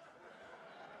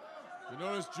 You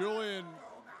notice Julian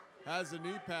has the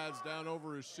knee pads down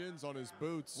over his shins on his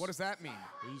boots. What does that mean?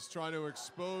 He's trying to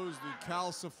expose the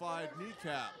calcified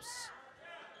kneecaps.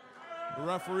 The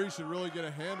referee should really get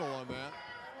a handle on that.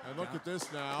 And look at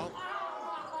this now.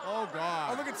 Oh,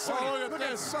 God. Oh, look at Sonny. Oh, look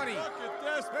at Sonny. Look at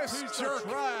this piece jerk. of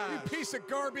trash. You piece of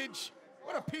garbage.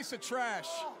 What a piece of trash.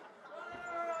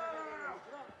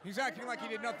 He's acting like he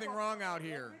did nothing wrong out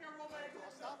here.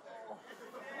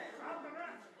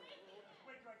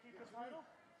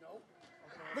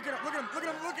 Look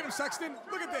at him, Sexton.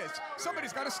 Look at this.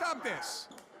 Somebody's got to stop this.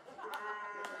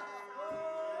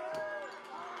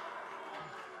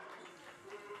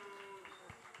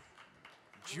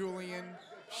 Julian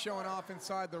showing off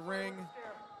inside the ring.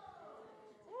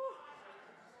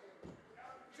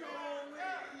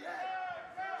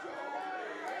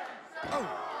 Oh.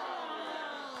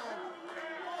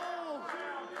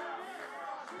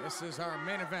 This is our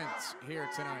main event here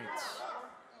tonight.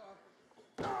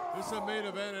 This is a main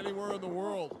event anywhere in the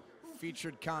world.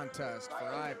 Featured contest for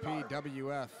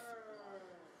IPWF.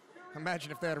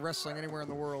 Imagine if they had wrestling anywhere in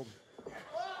the world.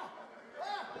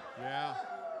 Yeah.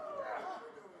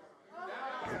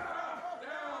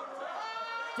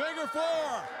 Figure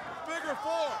four. Figure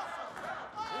four.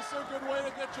 This is a good way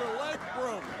to get your leg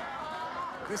broke.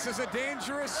 This is a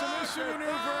dangerous submission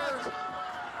maneuver.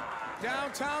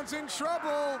 Downtown's in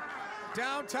trouble.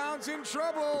 Downtown's in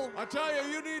trouble. I tell you,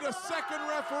 you need a second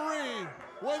referee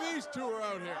when these two are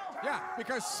out here. Yeah,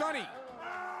 because Sonny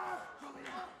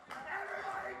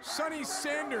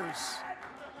Sanders,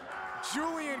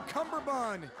 Julian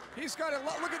Cumberbund, he's got it.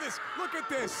 Look at this. Look at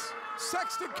this.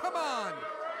 Sexton, come on.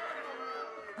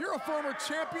 You're a former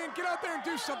champion. Get out there and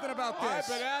do something about this.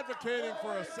 I've been advocating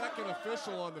for a second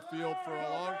official on the field for a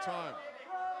long time.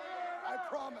 I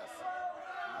promise.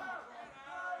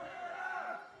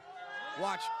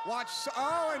 Watch.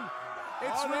 Oh, and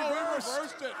it's reversed. He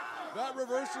reversed it. That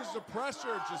reverses the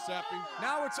pressure, Giuseppe.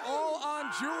 Now it's all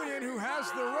on Julian, who has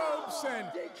the ropes,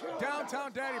 and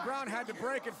Downtown Daddy Brown had to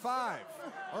break at 5,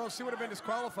 or else he would have been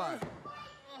disqualified.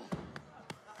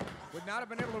 Would not have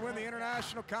been able to win the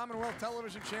International Commonwealth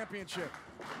Television Championship,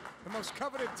 the most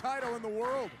coveted title in the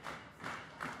world.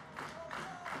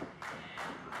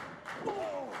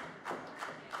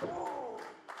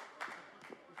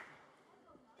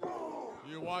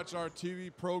 You watch our TV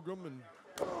program in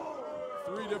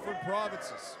 3 different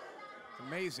provinces. It's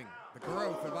amazing, the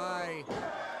growth of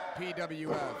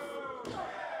IPWF.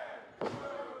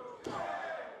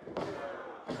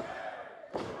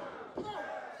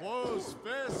 Closed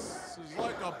fists is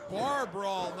like a bar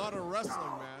brawl, not a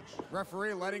wrestling match.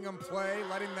 Referee letting them play,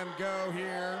 letting them go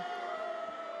here.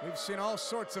 We've seen all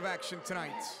sorts of action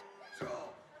tonight.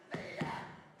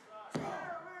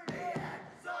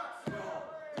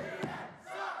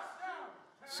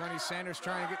 Sonny Sanders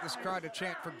trying to get this crowd to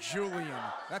chant for Julian.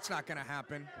 That's not going to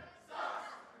happen.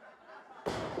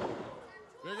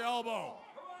 Big elbow.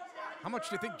 How much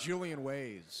do you think Julian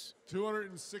weighs?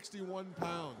 261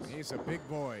 pounds. He's a big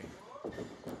boy.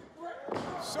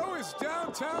 So is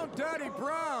Downtown Daddy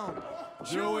Brown.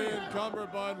 Julian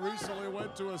Cumberbund recently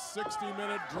went to a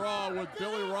 60-minute draw with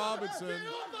Billy Robinson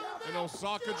in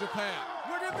Osaka, Japan.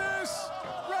 Look at this.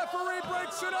 Referee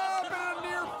breaks it up and a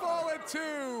near fall at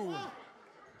 2.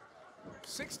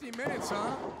 60 minutes,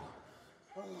 huh?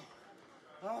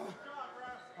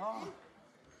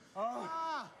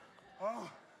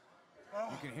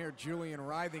 You can hear Julian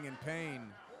writhing in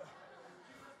pain,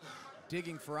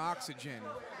 digging for oxygen.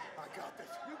 I got this.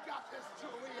 You got this,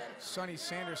 Julian. Sonny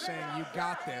Sanders saying, "You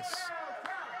got this."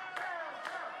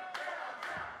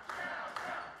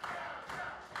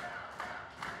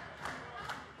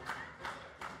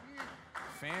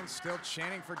 Fans still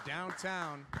chanting for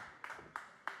Downtown.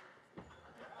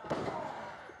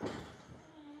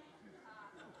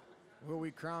 Will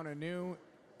we crown a new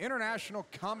International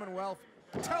Commonwealth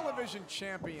Television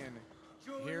Champion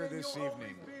here this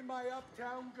evening? Be my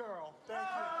uptown girl. Thank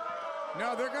you.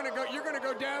 No, they're gonna go. You're gonna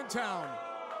go downtown.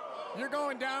 You're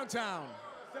going downtown.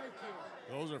 Thank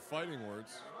you. Those are fighting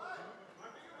words.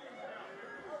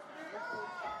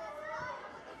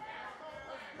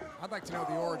 I'd like to know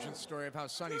the origin story of how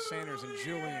Sonny Sanders and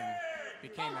Julian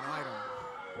became an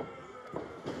item.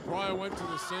 Probably went to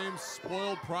the same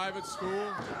spoiled private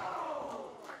school.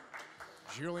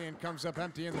 Julian comes up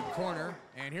empty in the corner,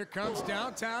 and here comes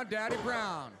Downtown Daddy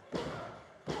Brown.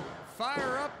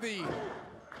 Fire up the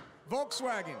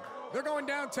Volkswagen. They're going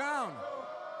downtown.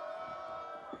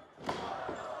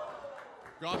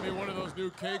 Got me one of those new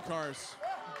K cars.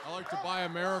 I like to buy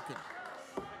American.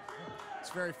 It's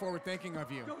very forward-thinking of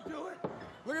you. Don't do it.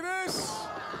 Look at this.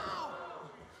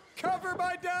 Cover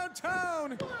by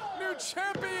Downtown. New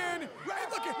champion. Hey,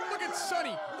 look at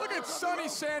Sonny. Look at Sonny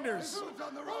Sanders.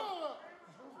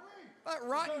 That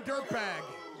rotten dirtbag.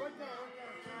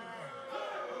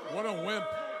 What a wimp.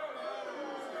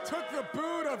 Took the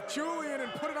boot of Julian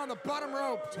and put it on the bottom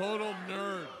rope. Total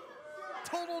nerd.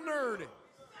 Total nerd.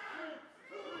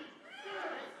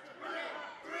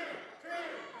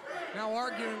 Now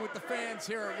arguing with the fans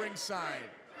here at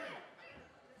ringside.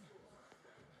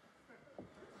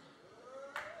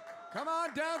 Come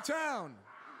on, Downtown.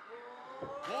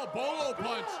 Oh, bolo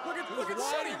punch. Look at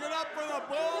Sonny. Lining it up for the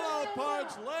bolo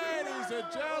punch, ladies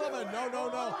and gentlemen.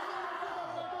 No.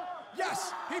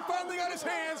 Yes, he finally got his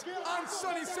hands on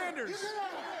Sonny Sanders.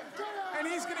 And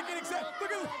he's gonna get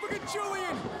look at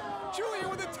Julian. Julian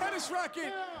with a tennis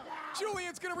racket.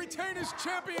 Julian's gonna retain his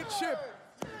championship.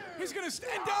 He's gonna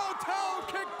stand Downtown,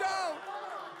 kicked out.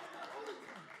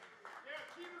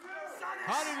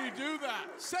 How did he do that?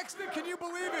 Sexton, can you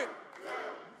believe it?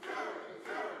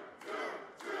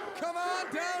 Come on,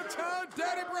 downtown,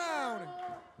 Daddy Brown.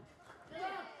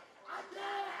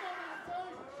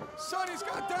 Sonny's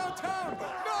got downtown.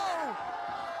 No!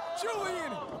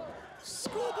 Julian,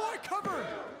 schoolboy cover.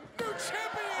 New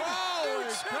champion. Holy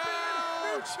New champion.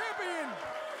 cow. New champion.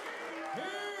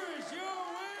 Here's your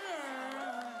winner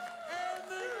and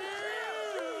the new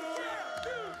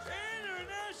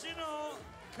International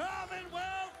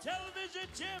Commonwealth Television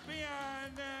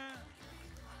Champion,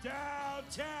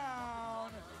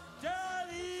 Downtown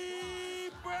Daddy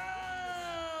Brown.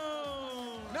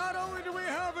 Not only do we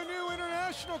have a new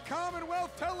International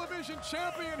Commonwealth Television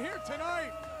Champion here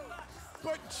tonight,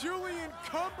 but Julian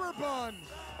Cumberbund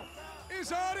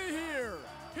is out of here.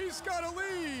 He's got to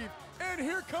leave. And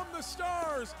here come the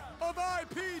stars of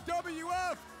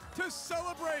IPWF to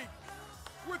celebrate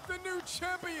with the new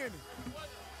champion.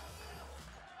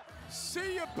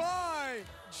 See you bye,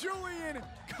 Julian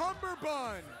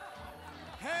Cumberbund.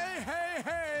 Hey, hey,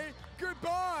 hey,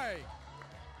 goodbye.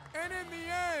 And in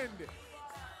the end,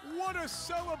 what a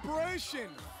celebration.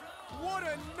 What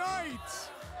a night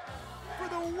for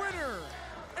the winner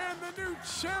and the new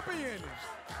champion.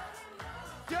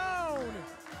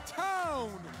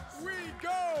 Downtown we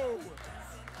go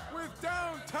with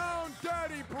Downtown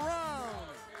Daddy Brown.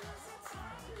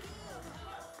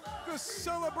 The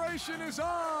celebration is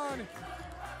on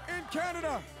in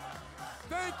Canada.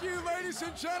 Thank you, ladies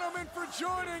and gentlemen, for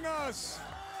joining us.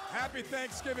 Happy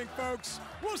Thanksgiving, folks.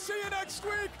 We'll see you next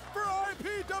week for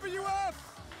IPWF.